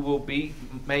man who will be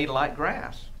made like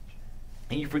grass?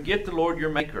 And you forget the Lord your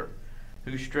Maker,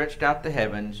 who stretched out the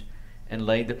heavens and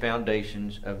laid the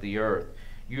foundations of the earth.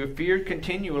 You have feared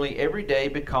continually every day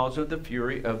because of the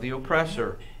fury of the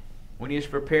oppressor, when he is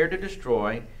prepared to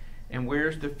destroy. And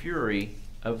where's the fury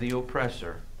of the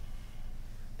oppressor?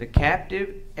 The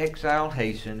captive exile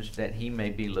hastens that he may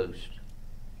be loosed.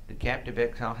 The captive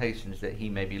exile hastens that he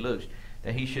may be loosed,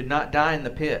 that he should not die in the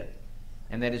pit,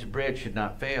 and that his bread should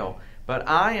not fail. But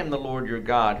I am the Lord your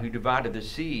God, who divided the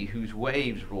sea, whose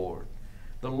waves roared.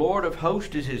 The Lord of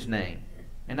hosts is his name,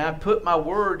 and I have put my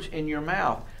words in your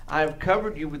mouth. I have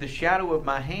covered you with the shadow of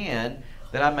my hand,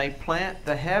 that I may plant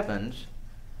the heavens,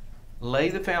 lay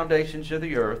the foundations of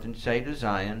the earth, and say to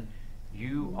Zion,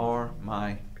 you are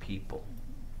my people.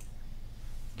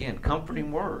 Again,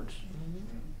 comforting words.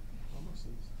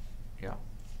 Yeah.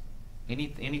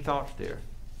 Any thoughts there?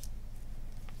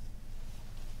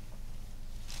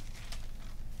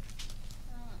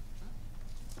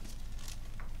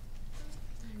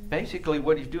 Basically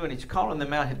what he's doing, he's calling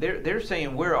them out. They're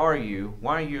saying, where are you?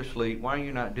 Why are you asleep? Why are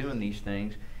you not doing these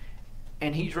things?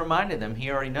 And he's reminded them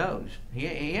he already knows.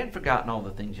 He hadn't forgotten all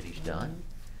the things that he's done.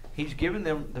 He's given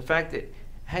them the fact that,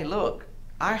 hey, look,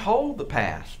 I hold the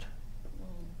past,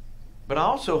 but I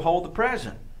also hold the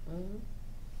present,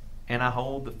 and I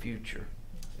hold the future.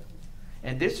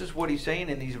 And this is what he's saying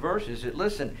in these verses, that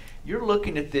listen, you're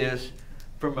looking at this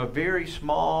from a very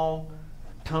small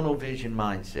tunnel vision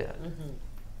mindset.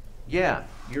 Yeah,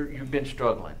 you've been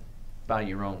struggling by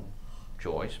your own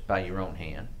choice, by your own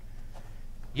hand.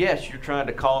 Yes, you're trying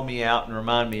to call me out and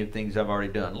remind me of things I've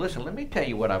already done. Listen, let me tell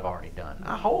you what I've already done.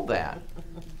 I hold that.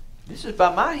 This is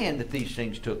by my hand that these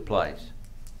things took place.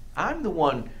 I'm the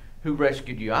one who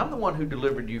rescued you. I'm the one who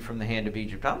delivered you from the hand of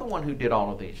Egypt. I'm the one who did all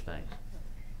of these things.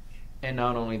 And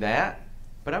not only that,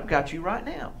 but I've got you right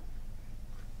now.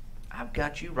 I've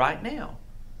got you right now.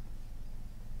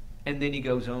 And then he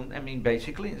goes on,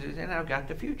 basically, and I've got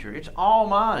the future. It's all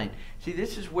mine. See,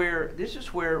 this is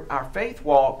where our faith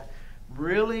walk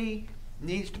really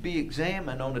needs to be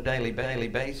examined on a daily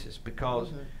basis, because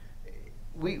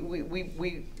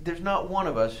we there's not one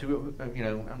of us who,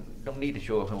 don't need a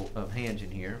show of hands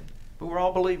in here, but we're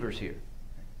all believers here.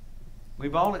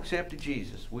 We've all accepted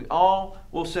Jesus. We all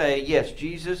will say, yes,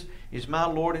 Jesus is my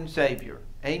Lord and Savior.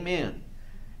 Amen.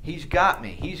 He's got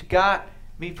me. He's got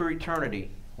me for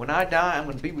eternity. When I die, I'm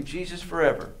going to be with Jesus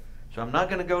forever. So I'm not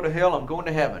going to go to hell. I'm going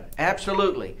to heaven.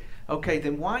 Absolutely. Okay,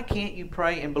 then why can't you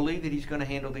pray and believe that he's going to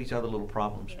handle these other little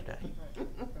problems today?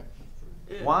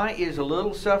 Why is a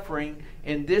little suffering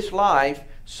in this life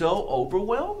so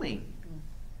overwhelming?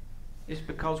 It's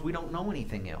because we don't know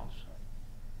anything else.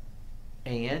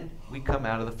 And we come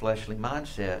out of the fleshly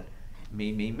mindset,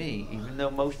 me, me, me. Even though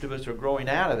most of us are growing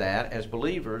out of that as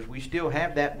believers, we still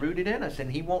have that rooted in us,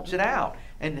 and he wants it out.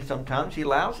 And sometimes he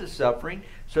allows us suffering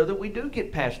so that we do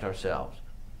get past ourselves.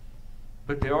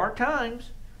 But there are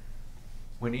times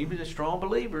when even as strong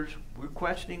believers, we're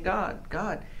questioning God.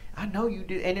 God, I know you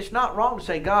did. And it's not wrong to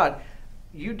say, God,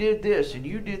 you did this, and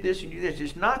you did this, and you did this.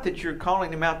 It's not that you're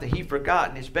calling him out that he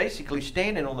forgotten. It's basically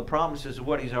standing on the promises of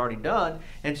what he's already done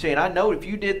and saying, I know if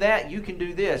you did that, you can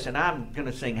do this. And I'm going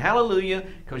to sing hallelujah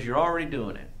because you're already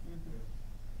doing it.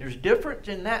 There's a difference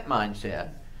in that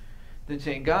mindset than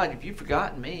saying, God, if you've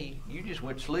forgotten me, you just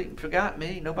went to sleep and forgot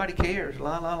me. Nobody cares.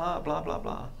 La, la, la, blah, blah,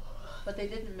 blah. But they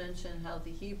didn't mention how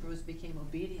the Hebrews became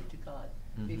obedient to God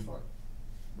before.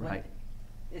 Right.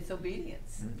 It's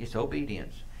obedience. It's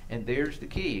obedience. And there's the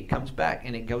key. It comes back,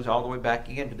 and it goes all the way back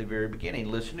again to the very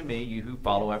beginning. Listen to me, you who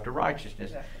follow after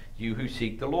righteousness, you who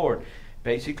seek the Lord.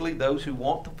 Basically, those who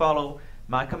want to follow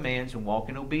my commands and walk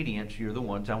in obedience, you're the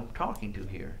ones I'm talking to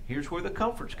here. Here's where the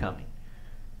comfort's coming.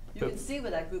 You can see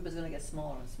where that group is going to get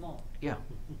smaller and smaller. Yeah.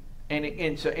 And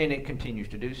it continues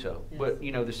to do so. Yes. But,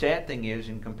 the sad thing is,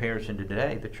 in comparison to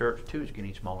today, the church, too, is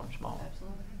getting smaller and smaller.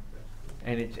 Absolutely.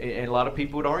 And a lot of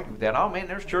people would argue with that. Oh, man,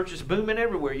 there's churches booming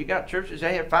everywhere. You got churches,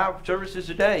 they have 5 services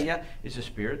a day. Yeah. Is the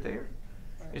Spirit there?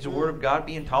 Is the Word of God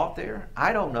being taught there?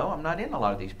 I don't know. I'm not in a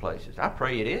lot of these places. I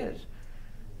pray it is.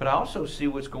 But I also see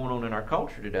what's going on in our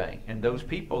culture today. And those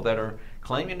people that are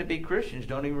claiming to be Christians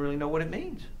don't even really know what it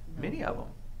means. Many of them.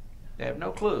 They have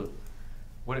no clue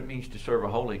what it means to serve a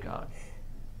holy God.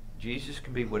 Jesus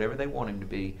can be whatever they want him to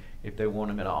be if they want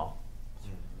him at all.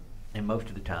 And most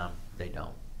of the time, they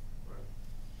don't.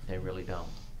 They really don't.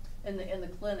 In the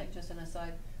clinic, just an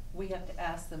aside, we have to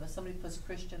ask them, if somebody puts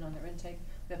Christian on their intake,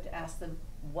 we have to ask them,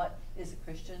 what is a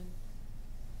Christian?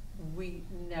 We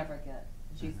never get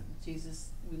Jesus,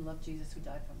 we love Jesus who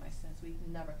died for my sins. We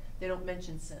never, they don't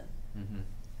mention sin.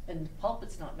 And the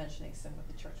pulpit's not mentioning sin with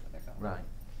the church where they're going. Right.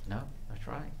 No, that's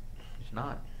right. It's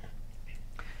not.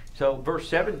 So verse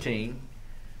 17,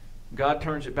 God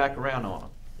turns it back around on them.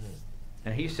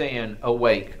 And he's saying,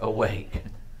 awake, awake.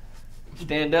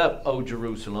 Stand up, O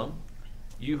Jerusalem,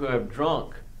 you who have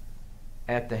drunk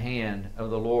at the hand of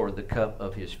the Lord the cup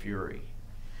of his fury.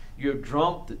 You have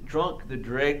drunk the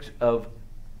dregs of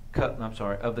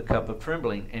the cup of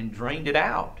trembling and drained it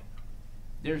out.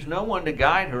 There's no one to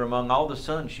guide her among all the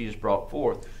sons she has brought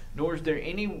forth, nor is there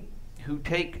any who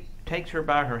takes her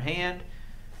by her hand.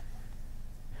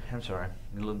 I'm sorry,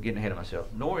 I'm getting ahead of myself.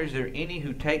 Nor is there any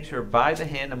who takes her by the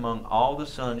hand among all the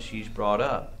sons she's brought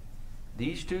up.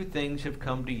 These two things have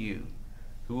come to you,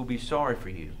 who will be sorry for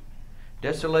you.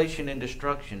 Desolation and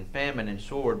destruction, famine and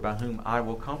sword, by whom I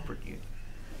will comfort you.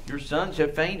 Your sons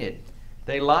have fainted.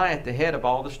 They lie at the head of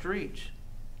all the streets,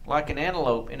 like an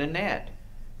antelope in a net.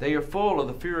 They are full of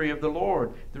the fury of the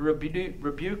Lord, the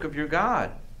rebuke of your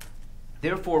God.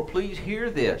 Therefore, please hear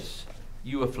this,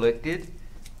 you afflicted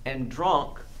and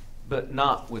drunk, but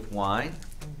not with wine.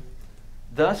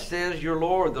 Thus says your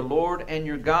Lord, the Lord and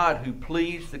your God, who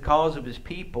pleads the cause of his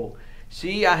people.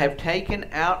 See, I have taken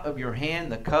out of your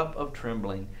hand the cup of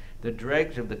trembling, the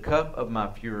dregs of the cup of my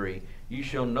fury. You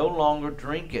shall no longer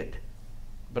drink it,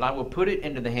 but I will put it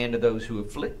into the hand of those who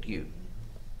afflict you,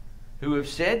 who have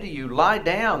said to you, lie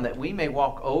down, that we may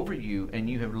walk over you, and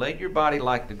you have laid your body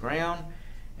like the ground,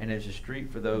 and as a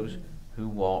street for those who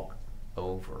walk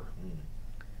over.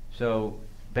 So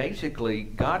basically,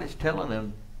 God is telling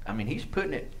them, I mean, he's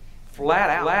putting it flat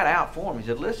out for them. He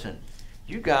said, listen,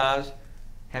 you guys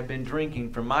have been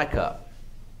drinking from my cup.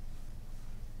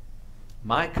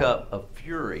 My cup of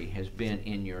fury has been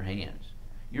in your hands.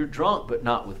 You're drunk, but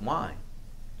not with wine.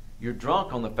 You're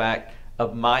drunk on the fact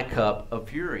of my cup of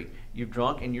fury. You've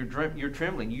drunk and you're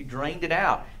trembling. You drained it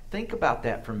out. Think about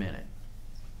that for a minute.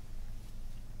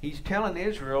 He's telling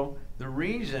Israel, the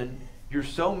reason you're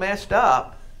so messed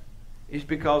up is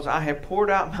because I have poured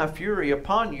out my fury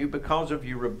upon you because of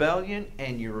your rebellion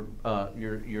and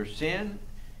your sin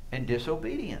and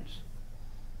disobedience.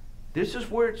 This is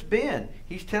where it's been.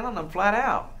 He's telling them flat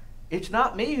out, it's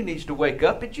not me who needs to wake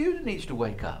up, it's you who needs to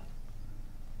wake up.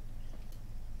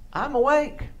 I'm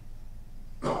awake.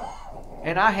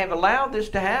 And I have allowed this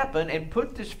to happen and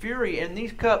put this fury in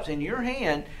these cups in your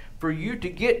hand for you to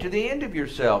get to the end of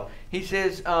yourself. He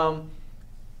says,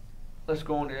 let's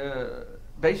go on.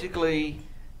 Basically,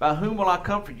 by whom will I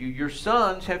comfort you? Your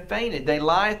sons have fainted. They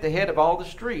lie at the head of all the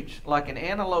streets, like an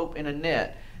antelope in a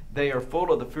net. They are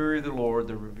full of the fury of the Lord,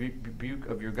 the rebuke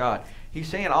of your God. He's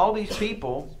saying all these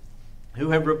people who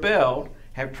have rebelled,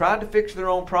 have tried to fix their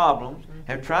own problems,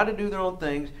 have tried to do their own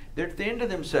things, they're at the end of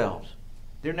themselves.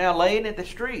 They're now laying at the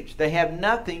streets. They have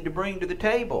nothing to bring to the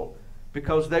table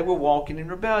because they were walking in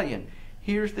rebellion.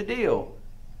 Here's the deal.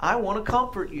 I want to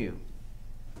comfort you.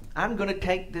 I'm going to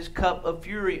take this cup of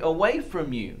fury away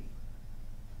from you.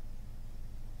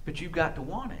 But you've got to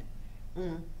want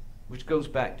it. Which goes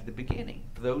back to the beginning.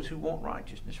 For those who want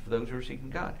righteousness, for those who are seeking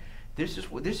God. This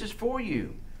is for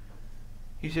you.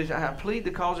 He says, I plead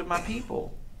the cause of my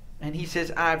people. And he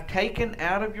says, I've taken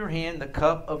out of your hand the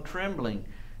cup of trembling,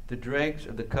 the dregs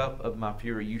of the cup of my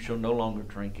fury. You shall no longer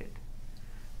drink it.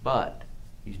 But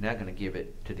he's now going to give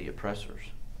it to the oppressors.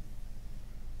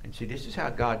 And see, this is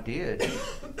how God did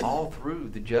all through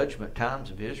the judgment times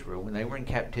of Israel. When they were in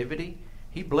captivity,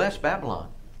 he blessed Babylon.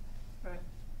 Right.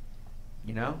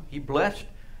 You know, he blessed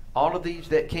all of these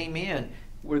that came in.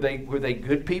 Were they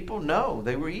good people? No,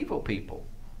 they were evil people.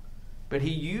 But he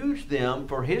used them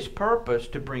for his purpose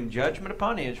to bring judgment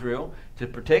upon Israel, to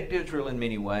protect Israel in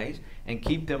many ways, and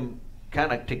keep them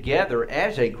kind of together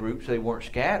as a group so they weren't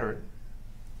scattered.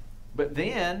 But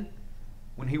then,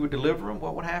 when he would deliver them,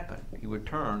 what would happen? He would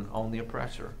turn on the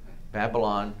oppressor.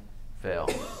 Babylon fell.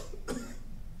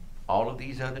 All of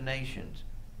these other nations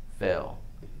fell.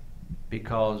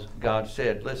 Because God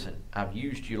said, listen, I've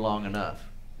used you long enough.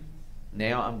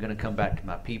 Now I'm going to come back to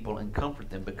my people and comfort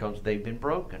them because they've been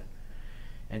broken.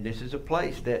 And this is a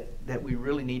place that we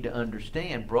really need to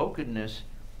understand. Brokenness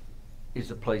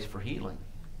is a place for healing.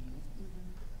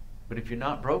 But if you're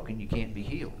not broken, you can't be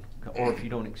healed. Or if you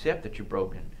don't accept that you're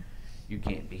broken, you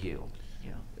can't be healed. You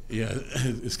know? Yeah,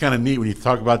 it's kind of neat when you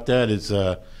talk about that. Is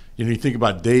you think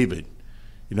about David.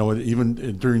 You know,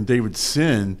 even during David's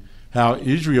sin, how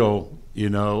Israel,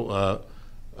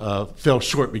 fell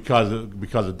short because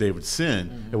of David's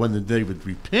sin. And when David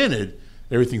repented,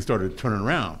 everything started turning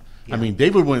around. Yeah. I mean,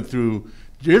 David went through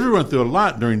a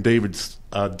lot during David's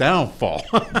downfall.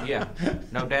 Yeah,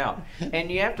 no doubt.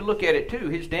 And you have to look at it too.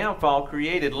 His downfall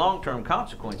created long-term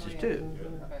consequences too.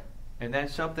 Right. And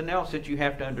that's something else that you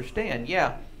have to understand.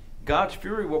 Yeah, God's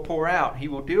fury will pour out. He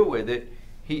will deal with it.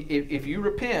 If you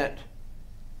repent,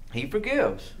 He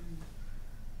forgives.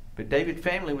 But David's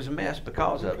family was a mess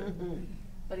because of it.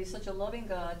 But He's such a loving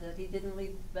God that He didn't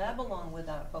leave Babylon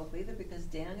without hope either, because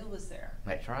Daniel was there.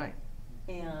 That's right.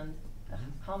 And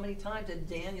how many times did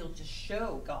Daniel just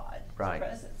show God's Right.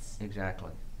 presence?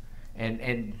 Exactly.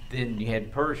 And then you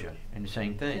had Persia, and the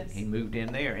same thing. Yes. He moved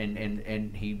in there,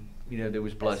 and he, there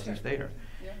was blessings Esther. there.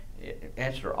 Yeah.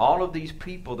 Esther, all of these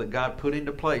people that God put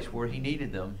into place where He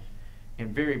needed them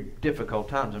in very difficult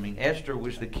times. I mean, Esther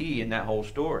was the key in that whole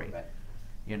story, Right.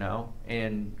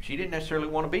 and she didn't necessarily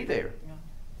want to be there.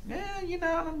 Yeah.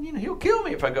 Yeah, He'll kill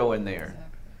me if I go in there.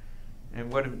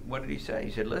 Exactly. And what did He say?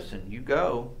 He said, listen, you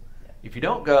go. Yeah. If you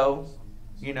don't go,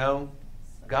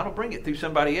 God will bring it through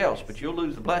somebody else, but you'll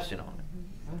lose the blessing on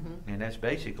it. Mm-hmm. And that's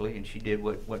basically, and she did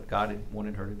what God had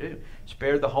wanted her to do.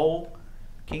 Spare the whole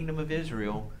kingdom of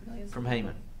Israel Millions from of people.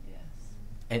 Haman. Yes.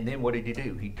 And then what did He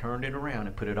do? He turned it around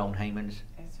and put it on Haman's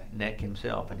That's right. neck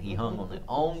himself, and he hung on the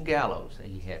own gallows that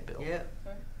he had built. Yeah.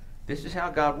 Right. This is how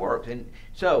God works. And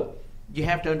so you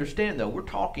have to understand, though, we're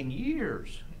talking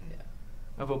years Yeah.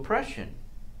 of oppression.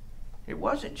 It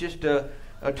wasn't just a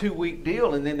 2-week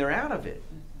deal and then they're out of it.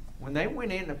 When they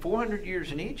went in 400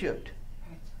 years in Egypt,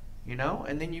 Right.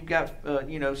 and then you've got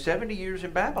 70 years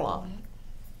in Babylon,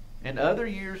 and other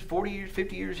years, 40 years,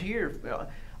 50 years here.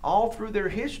 All through their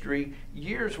history,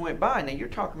 years went by. Now you're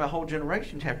talking about whole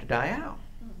generations have to die out.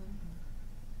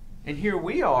 And here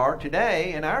we are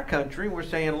today in our country, we're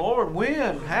saying, Lord,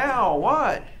 when, how,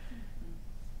 what?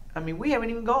 I mean, we haven't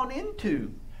even gone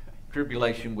into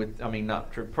tribulation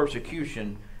not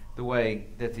persecution the way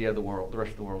that the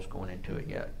rest of the world's going into it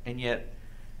yet. And yet,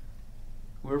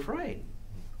 we're afraid.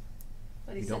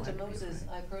 But He You said don't to have to be Moses,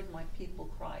 afraid. I've heard my people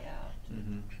cry out.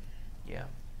 Mm-hmm. Yeah,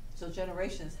 So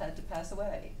generations had to pass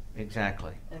away.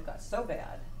 exactly. And it got so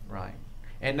bad. Right.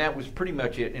 And that was pretty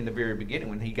much it in the very beginning.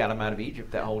 When He got them out of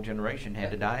Egypt, that whole generation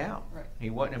had to die out. Right. He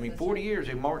wasn't, That's 40 right. years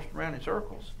they marched around in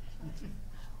circles.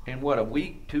 And what, a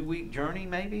week, 2-week journey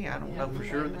maybe? I don't know for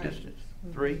sure the Right. distance.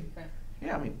 3? Right.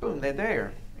 Yeah, boom, they're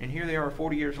there. And here they are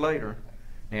 40 years later.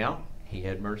 Now, He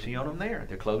had mercy on them there.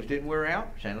 Their clothes didn't wear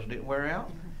out. Sandals didn't wear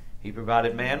out. He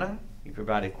provided manna. He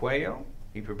provided quail.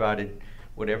 He provided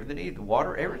whatever they needed. The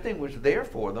water, everything was there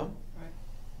for them. Right.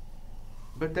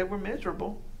 But they were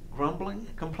miserable, grumbling,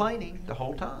 complaining the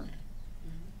whole time.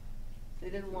 They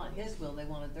didn't want His will, they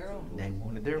wanted their own will. They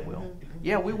wanted their will.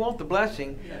 Yeah, we want the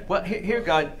blessing. Well, here,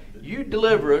 God, you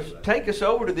deliver us, take us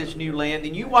over to this new land,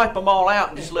 and you wipe them all out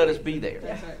and just let us be there.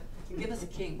 That's right. And give us a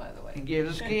king, by the way. And give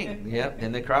us a king. Yep.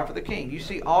 And they cry for the king. You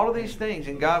see all of these things,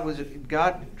 and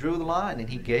God drew the line, and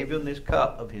He gave them this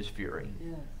cup of His fury.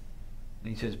 Yeah. And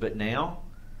He says, but now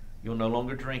you'll no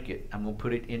longer drink it. I'm going to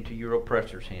put it into your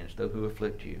oppressors' hands, those who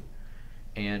afflict you.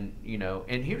 And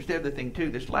and here's the other thing too.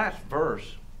 This last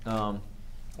verse,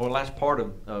 or last part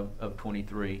of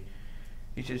 23,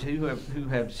 He says, who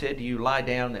have said to you, lie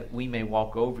down that we may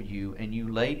walk over you, and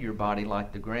you laid your body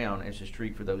like the ground as a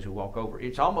street for those who walk over.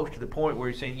 It's almost to the point where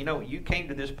He's saying, you came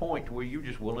to this point to where you're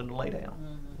just willing to lay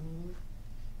down.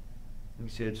 He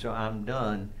said, so I'm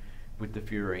done with the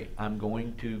fury. I'm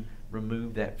going to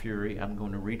remove that fury. I'm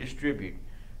going to redistribute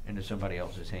into somebody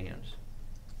else's hands.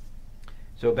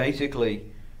 So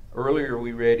basically, earlier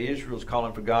we read Israel's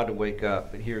calling for God to wake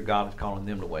up, but here God is calling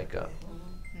them to wake up.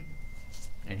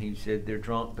 And He said they're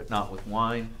drunk, but not with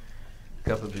wine, the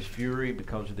cup of His fury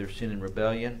because of their sin and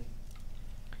rebellion.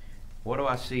 What do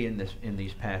I see in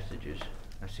these passages?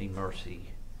 I see mercy,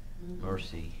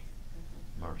 mercy,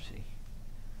 mercy.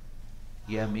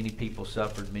 Yeah, many people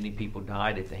suffered. Many people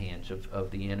died at the hands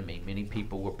of the enemy. Many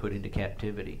people were put into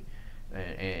captivity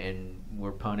and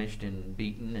were punished and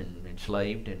beaten and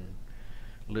enslaved and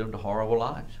lived horrible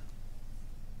lives.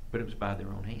 But it was by their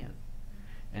own hand.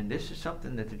 And this is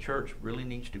something that the church really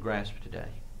needs to grasp today.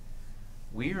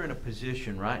 We are in a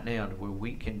position right now to where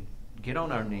we can get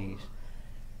on our knees,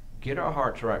 get our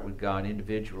hearts right with God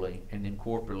individually, and then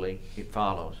corporately it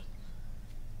follows.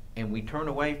 And we turn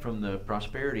away from the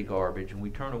prosperity garbage, and we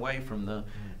turn away from the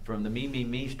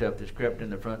me stuff that's crept in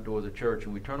the front door of the church,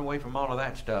 and we turn away from all of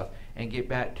that stuff and get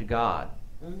back to God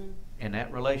and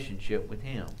that relationship with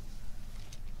Him.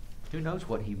 Who knows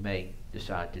what He may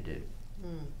decide to do?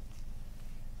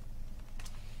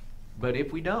 But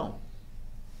if we don't,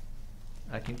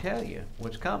 I can tell you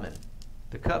what's coming.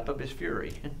 The cup of His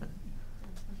fury.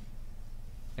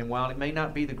 And while it may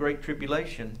not be the great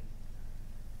tribulation,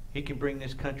 he can bring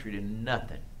this country to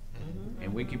nothing. Mhm.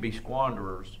 And we could be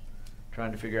squanderers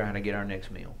trying to figure out how to get our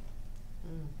next meal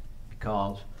Mm.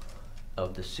 because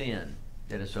of the sin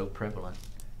that is so prevalent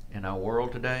in our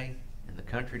world today, in the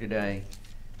country today,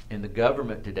 in the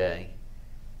government today,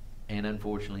 and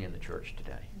unfortunately in the church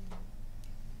today.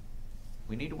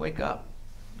 We need to wake up.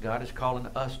 God is calling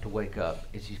us to wake up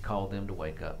as he's called them to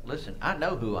wake up. Listen, I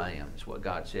know who I am, is what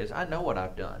God says. I know what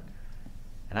I've done.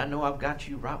 And I know I've got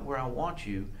you right where I want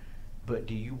you, but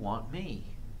do you want me?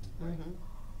 Mhm.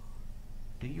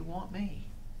 Do you want me?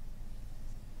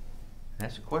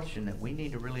 That's a question that we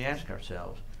need to really ask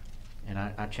ourselves. And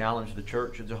I challenge the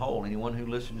church as a whole. Anyone who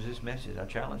listens to this message, I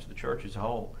challenge the church as a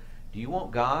whole. Do you want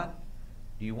God?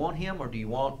 Do you want him, or do you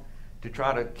want to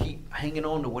try to keep hanging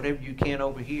on to whatever you can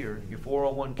over here, your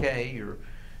 401k,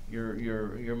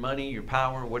 your money, your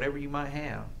power, whatever you might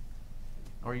have?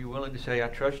 Are you willing to say, I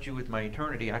trust you with my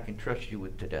eternity, I can trust you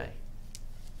with today?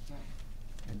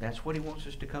 And that's what he wants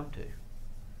us to come to.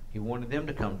 He wanted them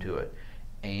to come to it.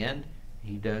 And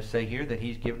he does say here that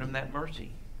he's given them that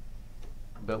mercy.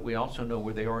 But we also know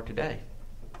where they are today.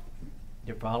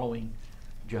 They're following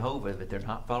Jehovah, but they're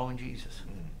not following Jesus.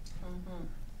 Mhm.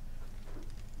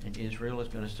 And Israel is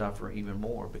going to suffer even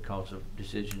more because of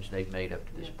decisions they've made up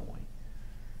to this point.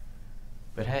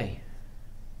 But hey,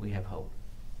 we have hope.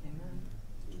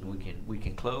 Amen. We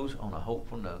can close on a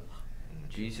hopeful note.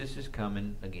 Jesus is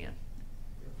coming again.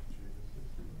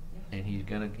 And he's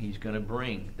gonna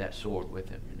bring that sword with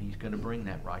him, and he's gonna bring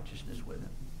that righteousness with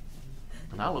him.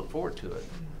 And I look forward to it.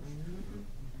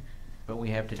 But we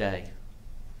have today.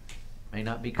 May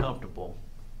not be comfortable,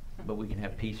 but we can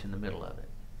have peace in the middle of it.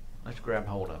 Let's grab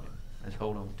hold of him. Let's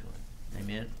hold on to it.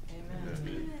 Amen.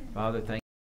 Amen. Father, thank